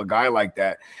to pick up a guy like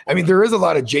that. I mean, there is a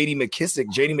lot of JD McKissick.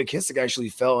 JD McKissick actually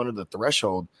fell under the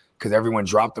threshold because everyone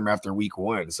dropped him after week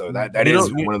 1. So that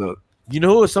is one of the. You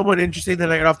know who was someone interesting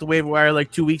that I got off the waiver wire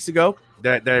like 2 weeks ago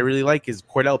that I really like is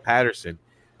Cordell Patterson.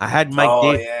 I had Mike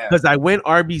Davis because I went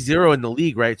RB0 in the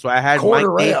league, right? So I had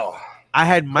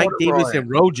Mike Davis and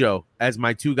Rojo as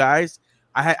my 2 guys.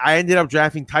 I ended up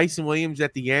drafting Tyson Williams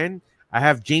at the end. I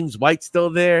have James White still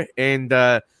there, and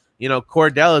you know,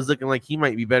 Cordell is looking like he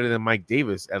might be better than Mike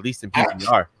Davis, at least in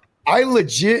PPR. I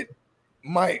legit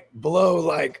might blow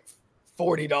like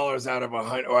 $40 out of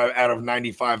 100 or out of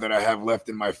 95 that I have left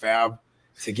in my fab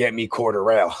to get me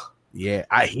Cordell. Yeah,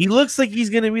 he looks like he's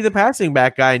going to be the passing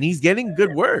back guy, and he's getting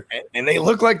good work. And they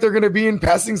look like they're going to be in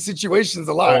passing situations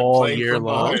a lot all year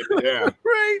long. Yeah,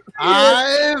 right.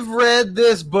 I've read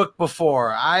this book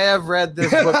before.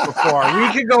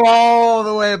 We could go all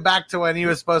the way back to when he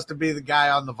was supposed to be the guy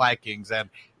on the Vikings, and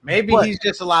maybe he's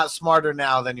just a lot smarter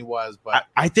now than he was. But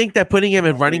I think that putting him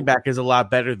at running back is a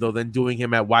lot better though than doing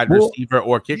him at wide receiver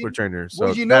or kick returner.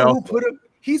 So you know who put him.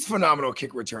 He's phenomenal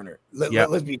kick returner.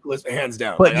 Let's be hands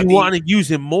down. But you want to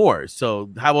use him more. So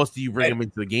how else do you bring him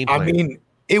into the game plan? I mean,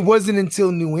 it wasn't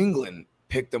until New England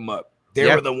picked him up. They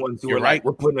were the ones who were like,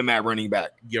 we're putting him at running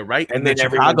back. You're right. And then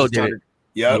Chicago did it.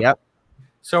 Yep.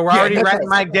 So we're already writing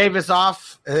Mike Davis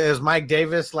off. Is Mike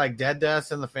Davis like dead to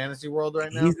us in the fantasy world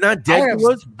right now? He's not dead to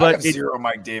us, but I have zero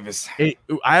Mike Davis. I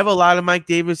have a lot of Mike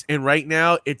Davis, and right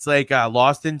now it's like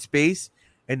lost in space.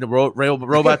 And the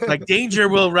robot's like, danger,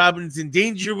 Will Robinson,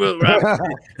 danger, Will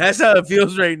Robinson. That's how it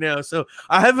feels right now. So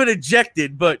I haven't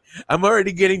ejected, but I'm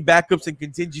already getting backups and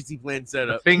contingency plans set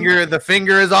up. The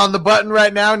finger is on the button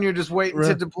right now, and you're just waiting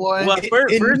to deploy. Well,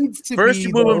 first you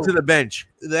move him to the bench.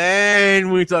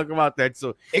 Then we talk about that.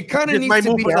 So it kind of needs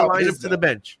to be how it is, to the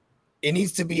bench. It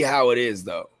needs to be how it is,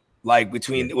 though. Like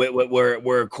between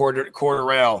where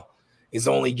Cordell is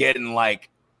only getting like,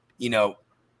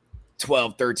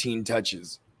 12, 13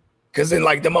 touches. Because then,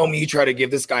 like, the moment you try to give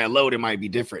this guy a load, it might be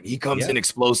different. He comes in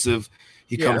explosive.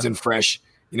 He comes in fresh.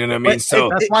 You know what I mean? So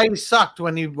that's why he sucked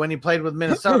when he played with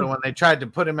Minnesota, when they tried to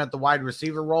put him at the wide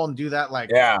receiver role and do that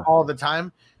all the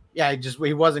time. Yeah,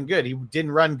 he wasn't good. He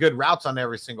didn't run good routes on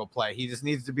every single play. He just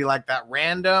needs to be like that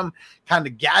random kind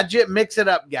of gadget, mix it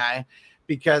up guy.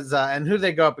 Because and who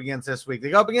they go up against this week?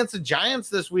 They go up against the Giants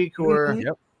this week, who are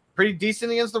pretty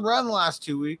decent against the run the last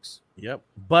 2 weeks. Yep.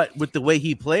 But with the way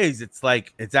he plays, it's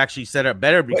like it's actually set up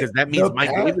better because that means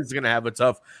Mike Davis is going to have a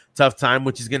tough time,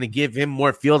 which is going to give him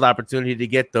more field opportunity to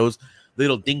get those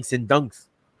little dinks and dunks.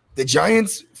 The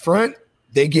Giants front,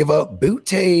 they give up Butte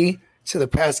to the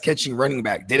pass catching running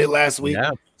back. Did it last week.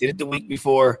 Yeah. Did it the week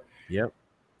before. Yep.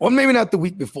 Well, maybe not the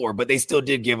week before, but they still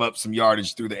did give up some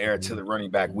yardage through the air to the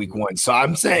running back week 1. So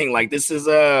I'm saying, like, this is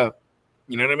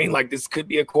you know what I mean? Like, this could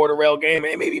be a Cordell game,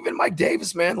 and maybe even Mike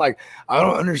Davis, man. Like, I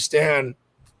don't understand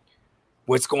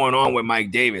what's going on with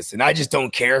Mike Davis, and I just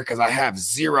don't care because I have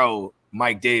zero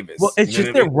Mike Davis. Well, it's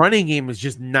just their running game is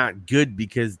just not good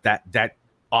because that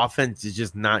offense is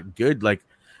just not good. Like,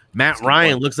 Matt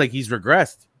Ryan looks like he's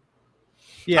regressed.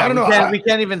 Yeah, I don't know. We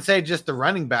can't even say just the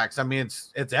running backs. I mean,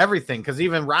 it's everything because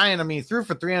even Ryan, I mean, he threw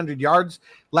for 300 yards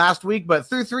last week, but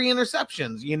threw 3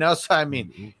 interceptions, So, I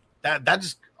mean, that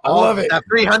just – I love it. That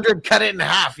 300 cut it in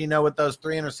half, with those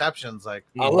 3 interceptions. Like,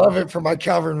 I love it for my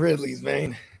Calvin Ridleys,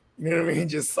 man. You know what I mean?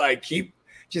 Just like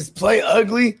just play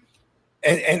ugly,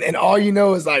 and all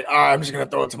is like, all right, I'm just gonna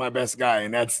throw it to my best guy,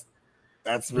 and that's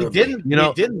really he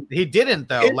didn't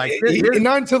though.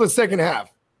 Not until the second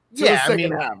half. Then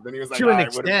he was like, to an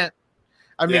extent.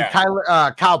 I mean,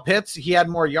 Kyle Pitts, he had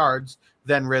more yards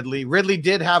than Ridley. Ridley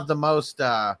did have the most.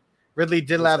 Well,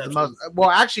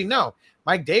 actually, no.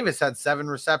 Mike Davis had 7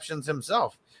 receptions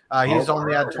himself. He's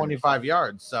only had 25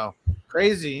 yards. So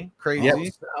crazy. Yep.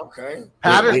 Okay.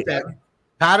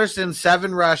 Patterson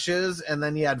 7 rushes, and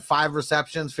then he had 5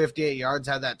 receptions, 58 yards,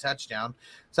 had that touchdown.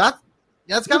 So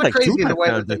that's kind of like crazy 2 the way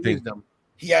that touchdowns, they used him.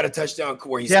 He had a touchdown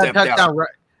where he had stepped out.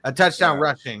 A touchdown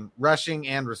rushing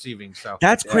and receiving. So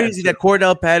that's crazy that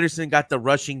Cordell Patterson got the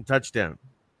rushing touchdown.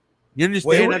 You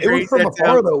understand? It was from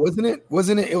afar though, wasn't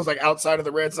it? It was like outside of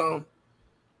the red zone.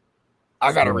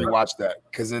 I gotta rewatch that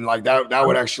because then like that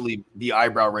would actually be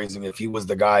eyebrow raising if he was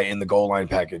the guy in the goal line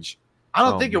package. I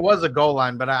don't think it was a goal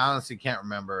line, but I honestly can't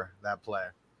remember that play.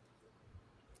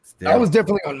 I was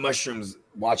definitely on mushrooms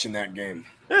watching that game.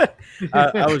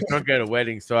 I was drunk at a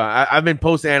wedding, so I've been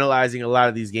post-analyzing a lot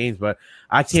of these games, but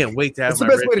I can't wait to have my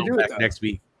red zone back next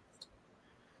week.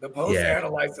 The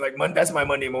post-analyze, that's my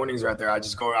Monday mornings right there. I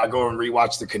go and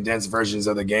rewatch the condensed versions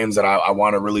of the games that I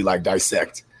want to really like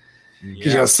dissect.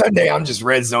 Because Sunday I'm just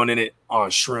red zoning it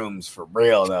on shrooms for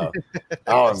real though.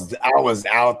 I was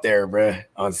out there, bro,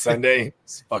 on Sunday.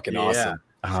 It's fucking awesome.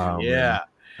 Oh, man.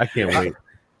 I can't wait.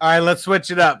 All right, let's switch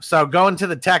it up. So going to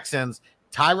the Texans,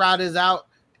 Tyrod is out.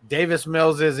 Davis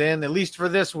Mills is in, at least for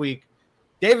this week.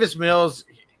 Davis Mills,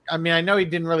 I mean, I know he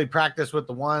didn't really practice with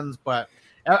the ones, but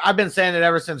I've been saying it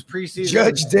ever since preseason.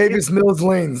 Judge Davis Mills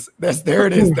Lanes. There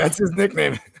it is. That's his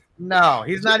nickname. No,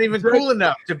 he's not even cool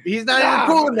enough to be. He's not even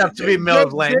cool enough to be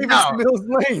Mills Lanes. No, Mills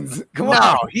Lanes. Come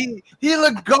on. He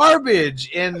looked garbage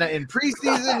in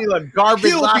preseason. He looked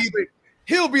garbage last week.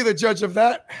 He'll be the judge of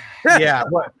that. Yeah.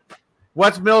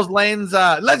 What's Mills Lane's?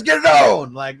 Let's get it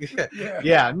on.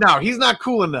 No, he's not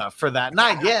cool enough for that.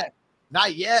 Not yet.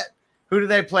 Not yet. Who do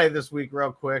they play this week,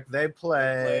 real quick? They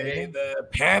play the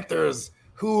Panthers,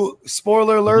 who,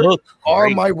 spoiler alert, are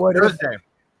my what if.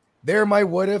 They're my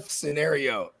what if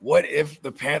scenario. What if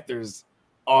the Panthers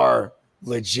are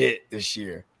legit this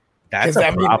year? That's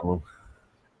a problem.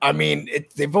 I mean,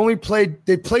 they played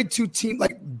 2 teams.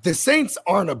 Like the Saints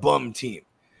aren't a bum team.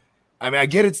 I mean, I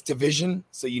get it's division,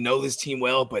 so you know this team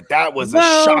well, but that was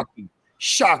a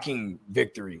shocking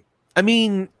victory. I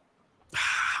mean,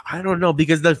 I don't know,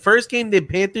 because the first game the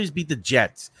Panthers beat the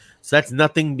Jets, so that's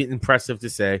nothing impressive to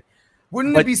say.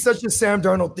 Wouldn't it be such a Sam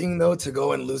Darnold thing though to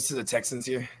go and lose to the Texans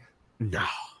here?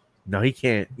 No, he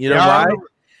can't. You know why?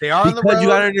 They are because on the road. You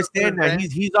gotta understand that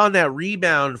he's on that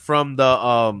rebound from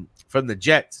the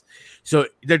Jets. So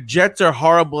the Jets are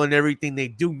horrible in everything they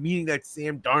do, meaning that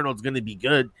Sam Darnold's going to be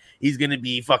good. He's going to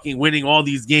be fucking winning all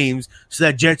these games, so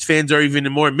that Jets fans are even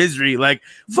in more misery. Like,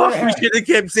 fuck, we should have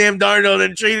kept Sam Darnold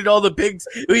and traded all the picks.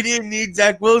 We didn't need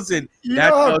Zach Wilson. You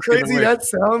know how crazy that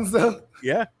sounds, though?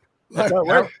 Yeah. That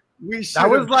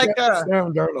was like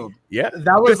Sam Darnold. Yeah.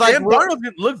 That was like Sam Darnold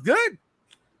looks good.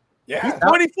 Yeah. He's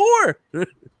 24.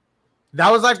 That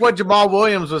was like what Jamal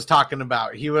Williams was talking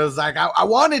about. He was like, I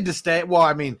wanted to stay. Well,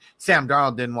 I mean, Sam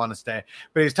Darnold didn't want to stay,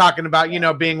 but he's talking about,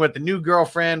 being with the new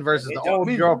girlfriend versus the old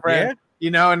girlfriend,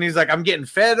 and he's like, I'm getting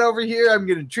fed over here. I'm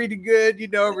getting treated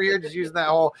good, over here, just using that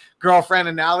whole girlfriend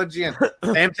analogy. And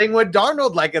same thing with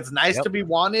Darnold. Like, it's nice to be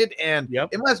wanted. And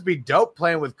it must be dope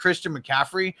playing with Christian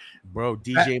McCaffrey. Bro,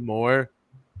 DJ Moore.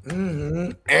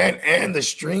 Mm-hmm. And the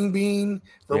string bean,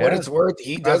 for what it's worth,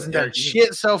 he doesn't done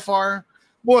shit so far.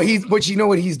 Well, but you know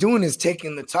what he's doing is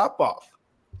taking the top off.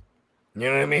 You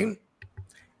know what I mean?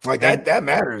 Like that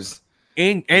matters.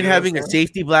 And having a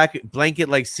safety blanket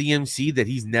like CMC that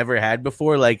he's never had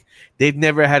before. Like, they've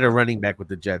never had a running back with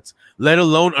the Jets, let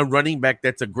alone a running back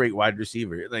that's a great wide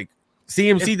receiver. Like,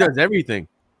 CMC does everything.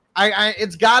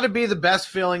 It's got to be the best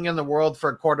feeling in the world for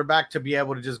a quarterback to be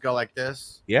able to just go like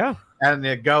this. Yeah. And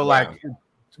they go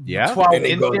 12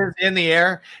 inches in the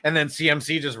air, and then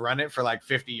CMC just run it for like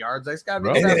 50 yards. That's got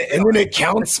to be. And then it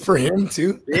counts for him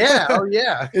too. Yeah. Oh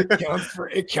yeah.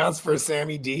 it counts for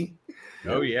Sammy D.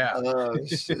 Oh yeah.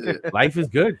 Shit. Life is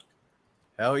good.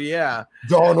 Hell yeah.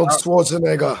 Donald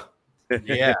Schwarzenegger.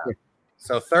 Yeah.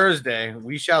 So Thursday,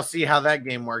 we shall see how that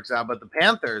game works out. But the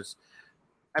Panthers,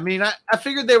 I mean, I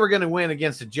figured they were going to win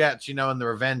against the Jets, in the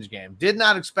revenge game. Did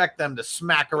not expect them to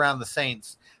smack around the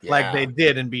Saints like they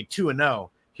did and be 2-0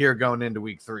 here going into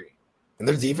week 3. And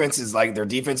their defense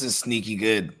is sneaky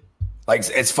good. Like,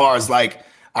 as far as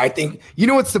I think,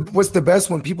 what's the best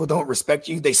when people don't respect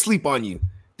you? They sleep on you.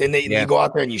 Then you go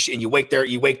out there and you wake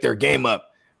their game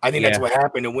up. I think that's what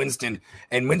happened to Winston.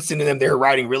 And Winston and them, they're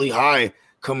riding really high,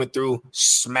 coming through,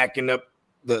 smacking up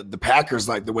the Packers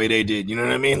like the way they did. You know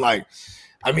what I mean? Like,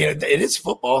 I mean, it is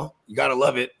football. You gotta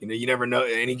love it. You never know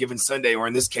any given Sunday, or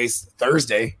in this case,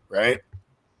 Thursday, right?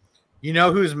 You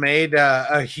know who's made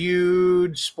a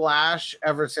huge splash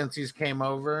ever since he's came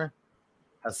over?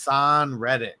 Hassan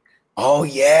Reddick. Oh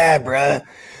yeah, bruh.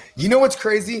 You know what's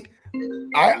crazy?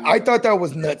 I thought that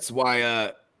was nuts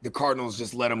why the Cardinals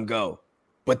just let him go.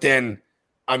 But then,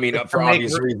 I mean, for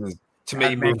obvious reasons. to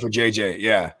make room for JJ.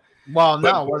 Yeah. Well,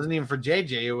 no, it wasn't even for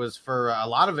JJ. It was for a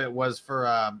lot of it was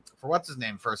for what's his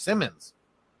name, for Simmons.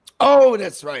 Oh,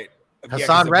 that's right.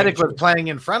 Hassan Reddick was playing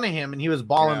in front of him, and he was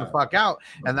balling the fuck out,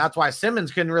 and that's why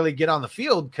Simmons couldn't really get on the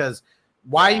field. Because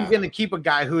why are you going to keep a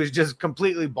guy who is just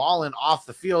completely balling off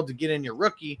the field to get in your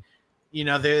rookie? You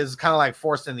know, there's kind of like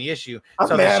forcing the issue.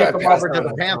 So they ship him over to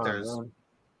the Panthers.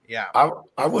 Yeah,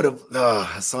 I would have.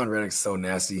 Hassan Reddick's so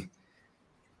nasty.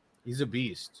 He's a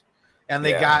beast, and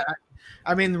they got.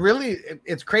 I mean, really,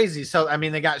 it's crazy. So, I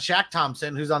mean, they got Shaq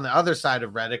Thompson, who's on the other side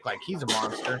of Reddick, like he's a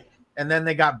monster. And then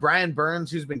they got Brian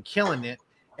Burns, who's been killing it.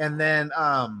 And then,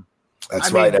 I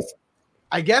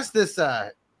guess this,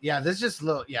 this just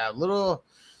little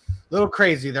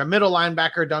crazy. Their middle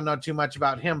linebacker, don't know too much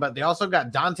about him, but they also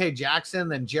got Dante Jackson,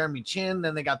 then Jeremy Chin,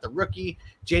 then they got the rookie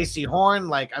JC Horn.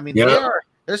 Like, I mean,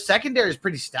 their secondary is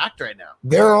pretty stacked right now.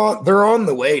 They're on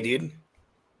the way, dude.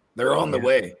 They're on the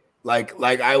way. Like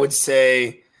I would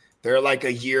say they're like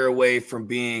a year away from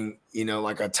being,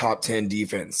 like a top 10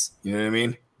 defense. You know what I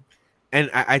mean? And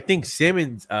I think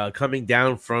Simmons coming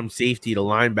down from safety to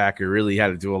linebacker really had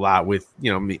to do a lot with,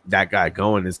 that guy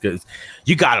going, is because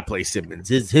you got to play Simmons.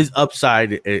 His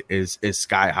upside is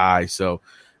sky high. So,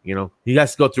 he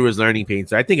has to go through his learning pains.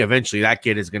 So I think eventually that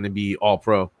kid is going to be all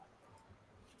pro.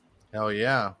 Hell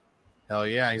yeah.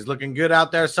 He's looking good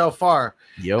out there so far.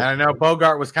 Yep. And I know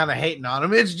Bogart was kind of hating on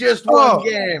him. It's just one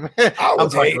game. I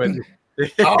was hating.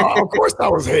 Of course I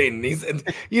was hating.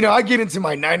 I get into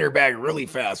my Niner bag really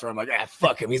fast where I'm like,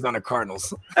 fuck him. He's on the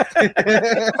Cardinals. All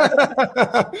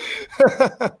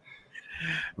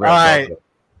right.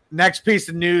 Next piece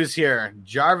of news here.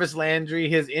 Jarvis Landry,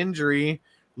 his injury,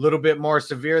 a little bit more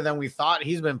severe than we thought.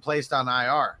 He's been placed on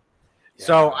IR. Yeah.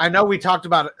 So I know we talked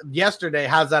about it yesterday.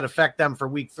 How's that affect them for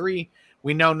week 3?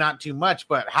 We know not too much,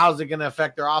 but how's it going to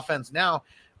affect their offense now?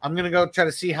 I'm going to go try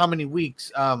to see how many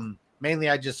weeks.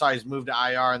 Mainly, I just saw he's moved to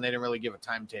IR, and they didn't really give a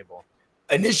timetable.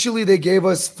 Initially, they gave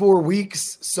us 4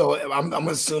 weeks, so I'm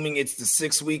assuming it's the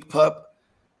 6-week pup.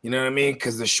 You know what I mean?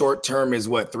 Because the short term is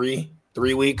what, 3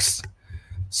 weeks.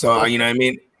 So you know what I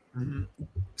mean. Mm-hmm.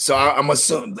 So I'm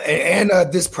assuming, and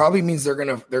this probably means they're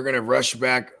gonna rush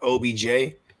back OBJ.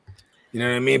 You know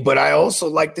what I mean? But I also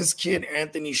like this kid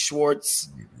Anthony Schwartz,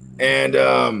 and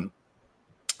I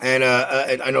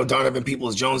know Donovan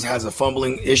Peoples-Jones has a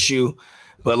fumbling issue.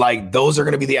 But, like, those are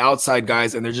going to be the outside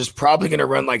guys, and they're just probably going to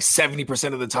run, like,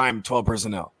 70% of the time 12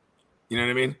 personnel. You know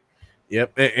what I mean?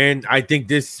 Yep. And I think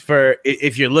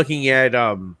if you're looking at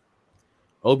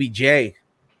OBJ,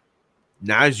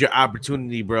 now's your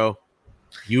opportunity, bro.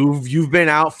 You've been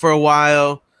out for a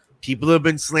while. People have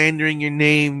been slandering your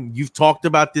name. You've talked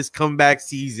about this comeback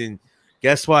season.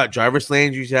 Guess what? Jarvis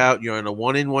Landry's out. You're on a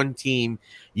 1-1 team.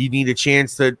 You need a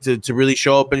chance to really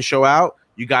show up and show out.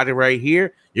 You got it right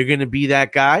here. You're going to be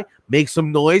that guy, make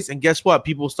some noise, and guess what?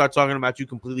 People start talking about you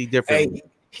completely differently. Hey,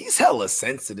 he's hella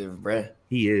sensitive, bruh.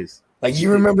 He is. Like, you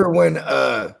remember when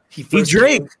he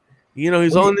drank.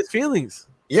 He's all in his feelings.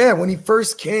 Yeah, when he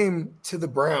first came to the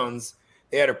Browns,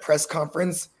 they had a press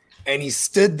conference, and he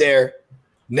stood there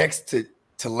next to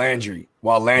Landry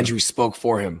while Landry spoke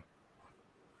for him.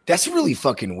 That's really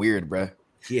fucking weird, bruh.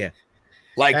 Yeah.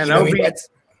 Like, I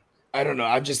don't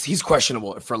know. He's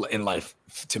questionable in life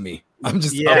to me. I'm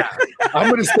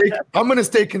gonna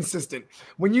stay consistent.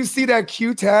 When you see that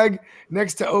Q tag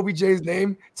next to OBJ's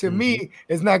name, to me,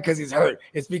 it's not because he's hurt.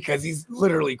 It's because he's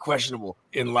literally questionable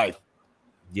in life.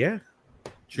 Yeah.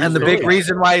 And the big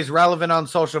reason why he's relevant on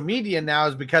social media now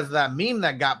is because of that meme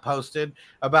that got posted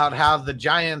about how the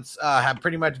Giants have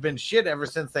pretty much been shit ever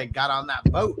since they got on that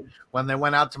boat when they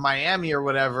went out to Miami or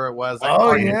whatever it was. With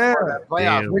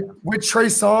Trey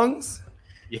Songz.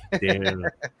 Yeah.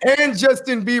 And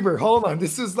Justin Bieber. Hold on.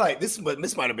 This might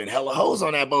have been hella hoes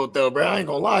on that boat though, bro. I ain't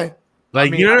gonna lie.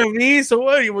 Like, you know what I mean? So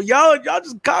what? Y'all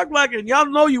just cock-blocking. Y'all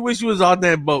know you wish you was on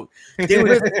that boat. They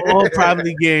was all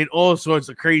probably getting all sorts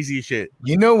of crazy shit.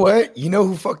 You know what? You know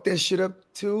who fucked that shit up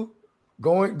too?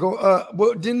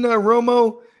 Didn't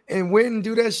Romo and Witten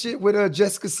do that shit with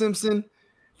Jessica Simpson?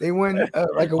 They went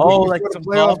like a week some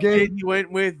playoff game. You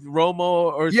went with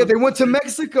Romo or yeah, they went to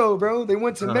Mexico, bro. They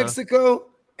went to Mexico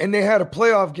and they had a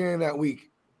playoff game that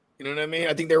week. You know what I mean?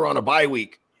 I think they were on a bye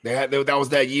week. That was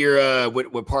that year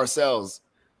with Parcells.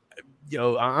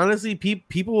 Yo, honestly,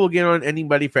 people will get on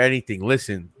anybody for anything.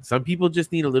 Listen, some people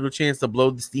just need a little chance to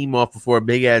blow the steam off before a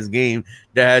big ass game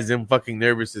that has them fucking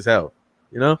nervous as hell,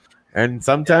 you know. And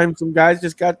sometimes some guys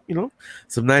just got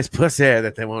some nice puss hair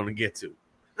that they want to get to.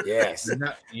 Yes.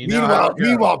 You know how it goes.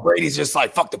 Meanwhile, Brady's just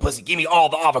like, fuck the pussy. Give me all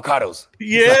the avocados.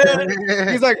 Yeah.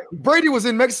 He's like, Brady was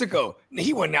in Mexico.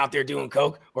 He wasn't out there doing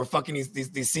coke or fucking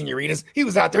these senoritas. He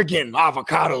was out there getting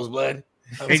avocados, blood.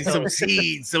 And some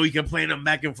seeds so we can plant them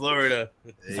back in Florida.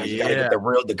 So you gotta get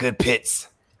the good pits.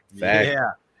 Fact.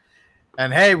 Yeah.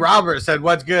 And hey, Robert said,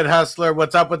 "What's good, Hustler?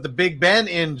 What's up with the Big Ben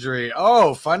injury?"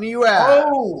 Oh, funny you ask.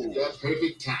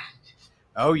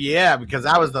 Oh yeah, because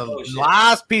that was the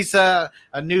last piece of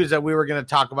news that we were going to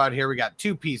talk about here. We got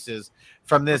two pieces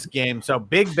from this game. So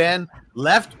Big Ben,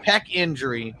 left pec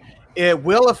injury. It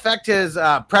will affect his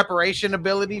preparation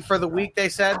ability for the week, they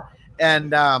said.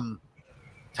 And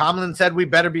Tomlin said we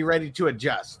better be ready to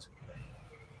adjust.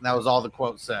 And that was all the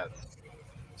quote said.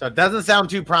 So it doesn't sound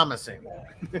too promising.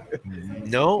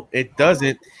 No, it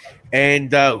doesn't.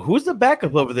 And who's the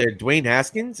backup over there? Dwayne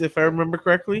Haskins, if I remember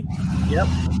correctly. Yep.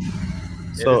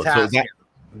 So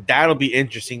that'll be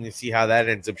interesting to see how that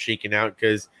ends up shaking out,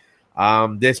 because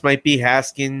this might be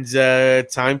Haskins'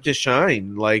 time to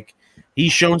shine. Like,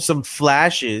 he's shown some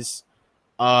flashes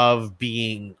of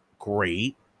being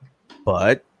great,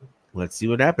 but let's see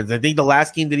what happens. I think the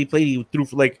last game that he played, he threw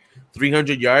for like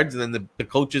 300 yards, and then the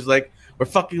coach is like, "We're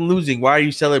fucking losing. Why are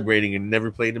you celebrating?" and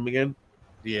never played him again.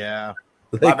 Yeah.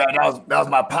 My bad. That was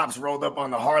my pops rolled up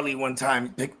on the Harley one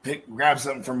time. Grab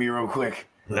something for me real quick.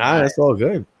 Nah, that's all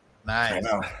good. Nice.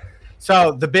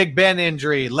 So the Big Ben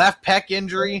injury, left pec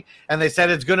injury, and they said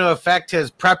it's going to affect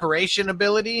his preparation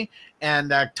ability.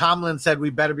 And Tomlin said we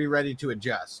better be ready to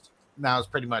adjust. And that was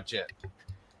pretty much it.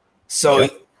 So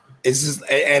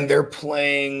and they're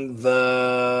playing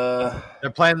the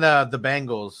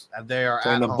Bengals, and they are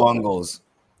playing at the home. Bengals,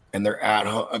 and they're at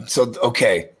home. So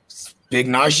okay, big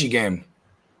Najee game.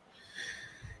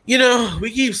 You know,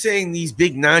 we keep saying these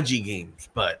big Najee games,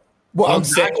 but I'm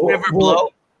saying never blow.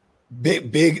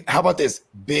 Big. How about this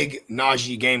big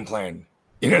Najee game plan?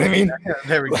 You know what I mean?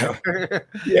 There we go.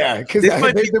 Yeah, because This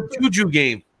might be the Juju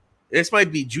game. This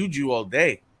might be Juju all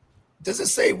day. Does it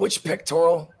say which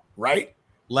pectoral? Right,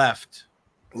 Left.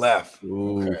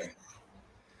 Ooh. Okay.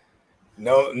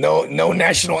 No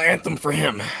national anthem for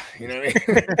him. You know what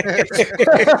I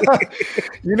mean?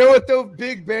 You know what though?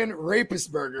 Big Ben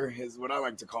Rapist Burger is what I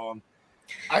like to call him.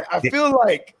 I feel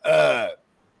like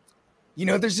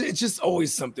it's just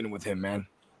always something with him, man.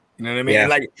 You know what I mean? Yeah.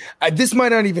 Like this might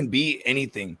not even be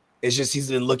anything. It's just he's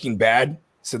been looking bad,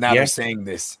 so now they're saying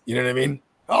this. You know what I mean?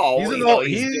 Oh,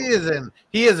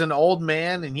 he is an old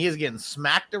man, and he is getting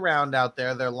smacked around out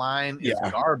there. Their line is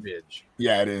garbage.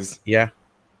 Yeah, it is. Yeah.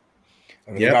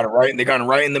 I mean, They got it right. They got it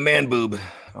right in the man boob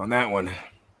on that one.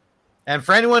 And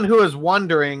for anyone who is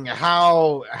wondering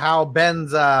how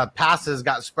Ben's passes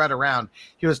got spread around,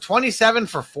 he was 27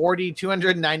 for 40,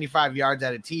 295 yards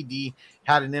at a TD,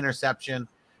 had an interception.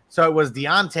 So it was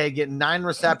Deontay getting 9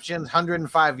 receptions,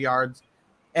 105 yards,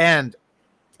 and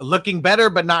looking better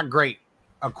but not great,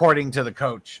 according to the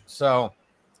coach. So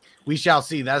we shall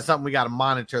see. That's something we got to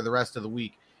monitor the rest of the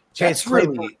week. That's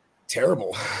really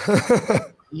terrible.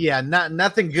 Yeah,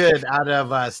 nothing good out of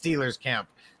Steelers camp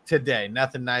today.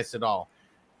 Nothing nice at all.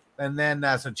 And then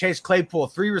so Chase Claypool,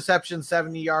 3 receptions,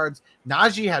 70 yards.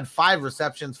 Najee had 5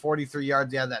 receptions, 43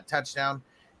 yards. He had that touchdown.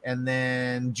 And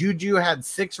then Juju had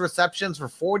 6 receptions for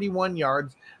 41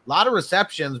 yards. A lot of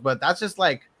receptions, but that's just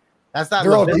like that's that.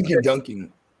 They're all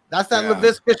dunking. That's that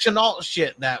Laviska Shenault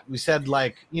shit that we said,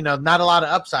 like, not a lot of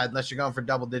upside unless you're going for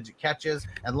double-digit catches.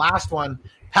 And last one,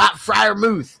 Pat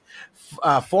Freiermuth,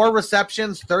 4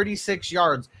 receptions, 36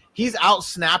 yards. He's out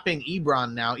snapping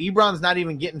Ebron now. Ebron's not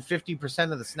even getting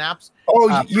 50% of the snaps.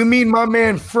 Oh, you mean my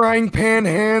man Frying Pan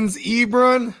Hands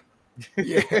Ebron?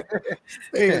 Yeah,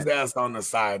 stay his ass on the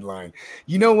sideline.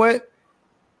 You know what?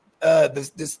 I'm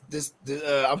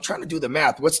trying to do the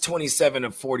math. What's 27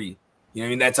 of 40? You know what I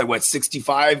mean? That's like what,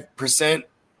 65%?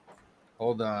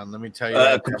 Hold on, let me tell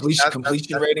you.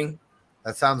 Completion rating.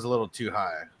 That sounds a little too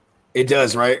high. It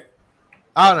does, right?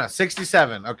 Oh no,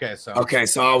 67. Okay, so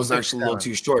I was actually a little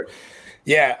too short.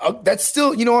 Yeah, that's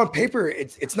still, on paper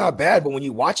it's not bad, but when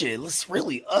you watch it looks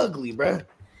really ugly, bro.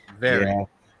 Very.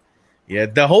 Yeah,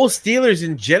 the whole Steelers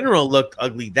in general looked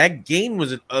ugly. That game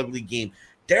was an ugly game.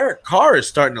 Derek Carr is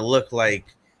starting to look like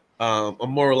a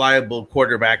more reliable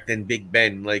quarterback than Big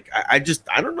Ben. Like, I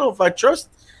don't know if I trust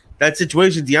that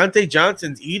situation. Deontay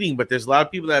Johnson's eating, but there's a lot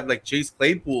of people that have like Chase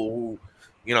Claypool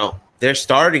who, they're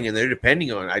starting and they're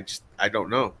depending on. I don't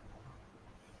know.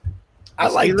 I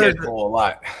like Deadpool a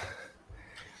lot.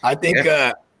 I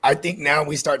think now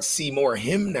we start to see more of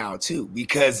him now too,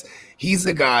 because he's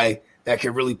a guy that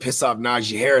could really piss off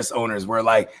Najee Harris owners, where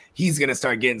like he's gonna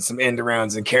start getting some end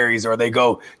arounds and carries, or they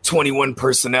go 21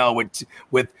 personnel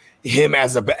with him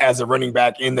as a running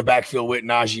back in the backfield with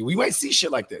Najee. We might see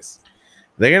shit like this.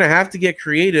 They're gonna have to get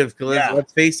creative because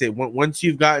let's face it. Once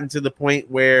you've gotten to the point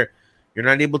where you're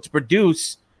not able to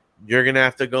produce, you're gonna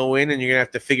have to go in and you're gonna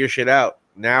have to figure shit out.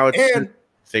 Now it's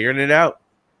figuring it out.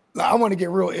 I want to get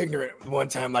real ignorant one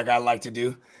time, like I like to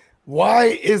do. Why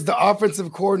is the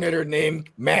offensive coordinator named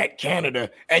Matt Canada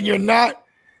and you're not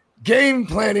game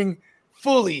planning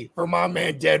fully for my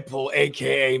man Deadpool,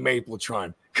 aka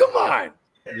Mapletron? Come on.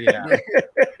 Yeah.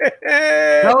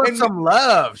 Show some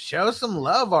love. Show some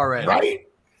love already. Right?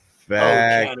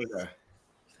 Fact. Oh, Canada.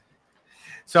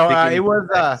 So it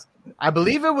was I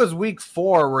believe it was week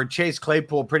 4 where Chase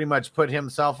Claypool pretty much put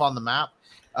himself on the map.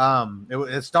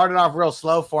 It started off real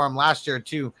slow for him last year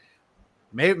too.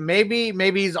 Maybe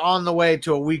he's on the way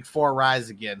to a week 4 rise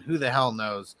again. Who the hell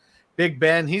knows? Big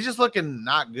Ben, he's just looking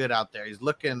not good out there. He's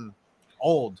looking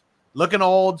old,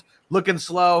 looking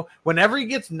slow. Whenever he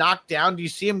gets knocked down, do you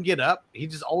see him get up? He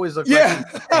just always looks like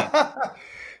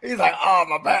he's like, oh,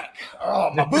 my back.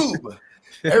 Oh, my boob.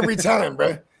 Every time,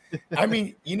 bro. I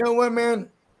mean, you know what, man?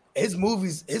 His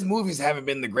movies haven't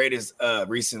been the greatest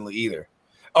recently either.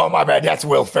 Oh, my bad. That's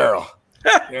Will Ferrell.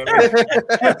 You know what,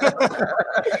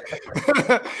 I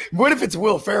mean? What if it's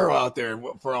Will Ferrell out there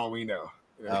for all we know?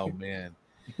 Oh, man.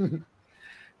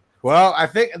 Well, I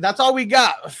think that's all we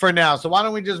got for now. So why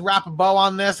don't we just wrap a bow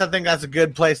on this? I think that's a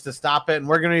good place to stop it. And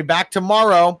we're going to be back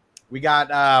tomorrow. We got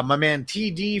my man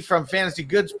TD from Fantasy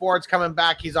Good Sports coming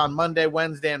back. He's on Monday,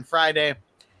 Wednesday, and Friday.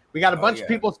 We got a bunch of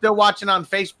people still watching on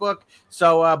Facebook.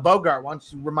 So, Bogart, why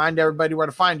don't you remind everybody where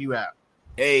to find you at?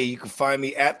 Hey, you can find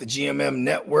me at the GMM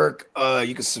Network.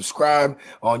 You can subscribe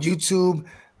on YouTube,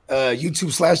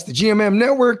 YouTube/the GMM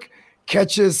Network.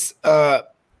 Catch us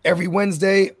every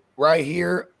Wednesday right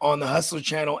here on the Hustler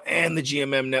Channel and the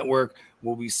GMM Network.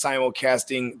 We'll be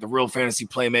simulcasting the Real Fantasy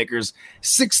Playmakers,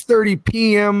 6:30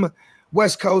 p.m.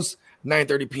 West Coast,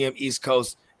 9:30 p.m. East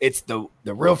Coast. It's the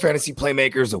Real Fantasy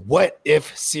Playmakers, a What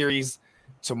If series.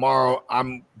 Tomorrow,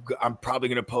 I'm probably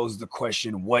going to pose the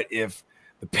question, what if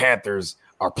the Panthers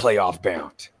are playoff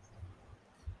bound?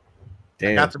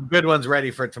 Damn. Got some good ones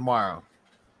ready for tomorrow.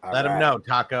 Let them know,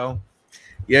 Taco.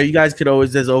 Yeah, you guys could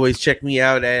always, as always, check me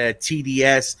out at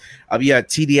TDS. I'll be at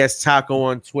TDS Taco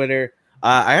on Twitter.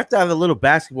 I have to have a little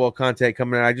basketball content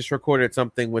coming out. I just recorded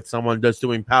something with someone that's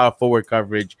doing power forward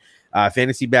coverage.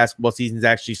 Fantasy basketball season is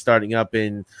actually starting up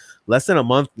in less than a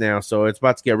month now, so it's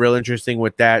about to get real interesting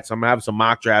with that. So I'm gonna have some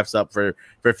mock drafts up for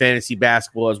fantasy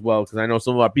basketball as well, because I know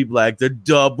some of our people like the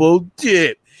double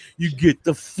dip. You get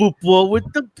the football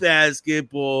with the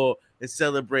basketball and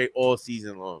celebrate all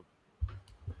season long.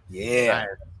 Yeah.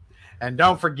 And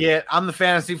don't forget, I'm the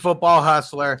Fantasy Football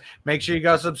Hustler. Make sure you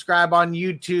go subscribe on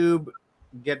YouTube.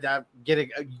 You're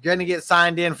gonna get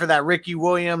signed in for that Ricky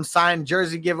Williams signed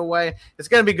jersey giveaway. It's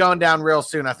gonna be going down real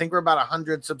soon. I think we're about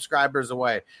 100 subscribers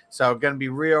away, so gonna be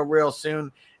real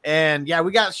soon. And yeah,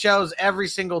 we got shows every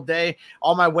single day.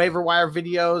 All my waiver wire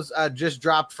videos just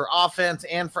dropped for offense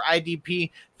and for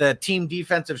IDP. The team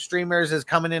defensive streamers is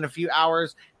coming in a few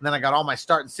hours, and then I got all my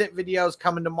start and sit videos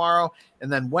coming tomorrow. And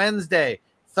then Wednesday,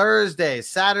 Thursday,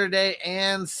 Saturday,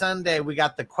 and Sunday, we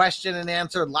got the question and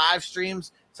answer live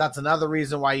streams. So that's another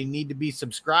reason why you need to be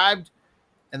subscribed.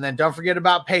 And then don't forget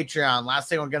about Patreon. Last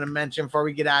thing I'm going to mention before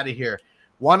we get out of here.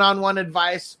 One-on-one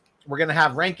advice. We're going to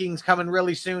have rankings coming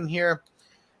really soon here.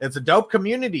 It's a dope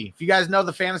community. If you guys know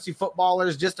the fantasy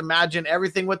footballers, just imagine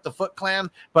everything with the Foot Clan,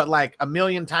 but like a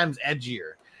million times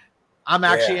edgier. I'm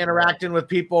actually interacting with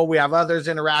people. We have others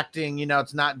interacting. You know,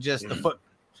 it's not just the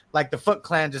Foot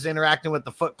Clan just interacting with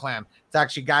the Foot Clan. It's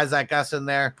actually guys like us in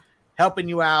there helping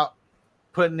you out,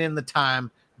 putting in the time,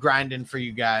 grinding for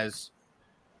you guys.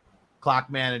 Clock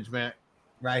management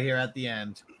right here at the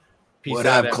end. Peace what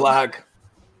out, up, Clock?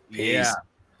 Peace. Yeah.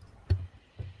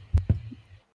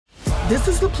 This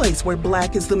is the place where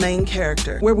Black is the main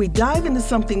character, where we dive into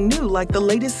something new like the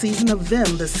latest season of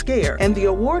Them, The Scare, and the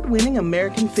award-winning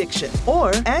American Fiction.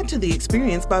 Or add to the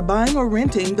experience by buying or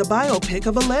renting the biopic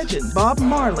of a legend, Bob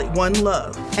Marley, One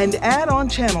Love. And add on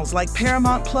channels like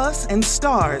Paramount Plus and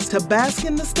Stars to bask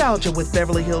in nostalgia with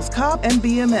Beverly Hills Cop and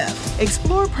BMF.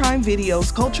 Explore Prime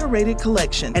Video's culture-rated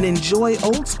collection and enjoy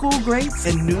old school greats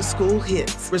and new school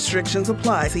hits. Restrictions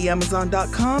apply. See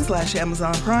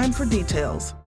Amazon.com/Amazon Prime for details.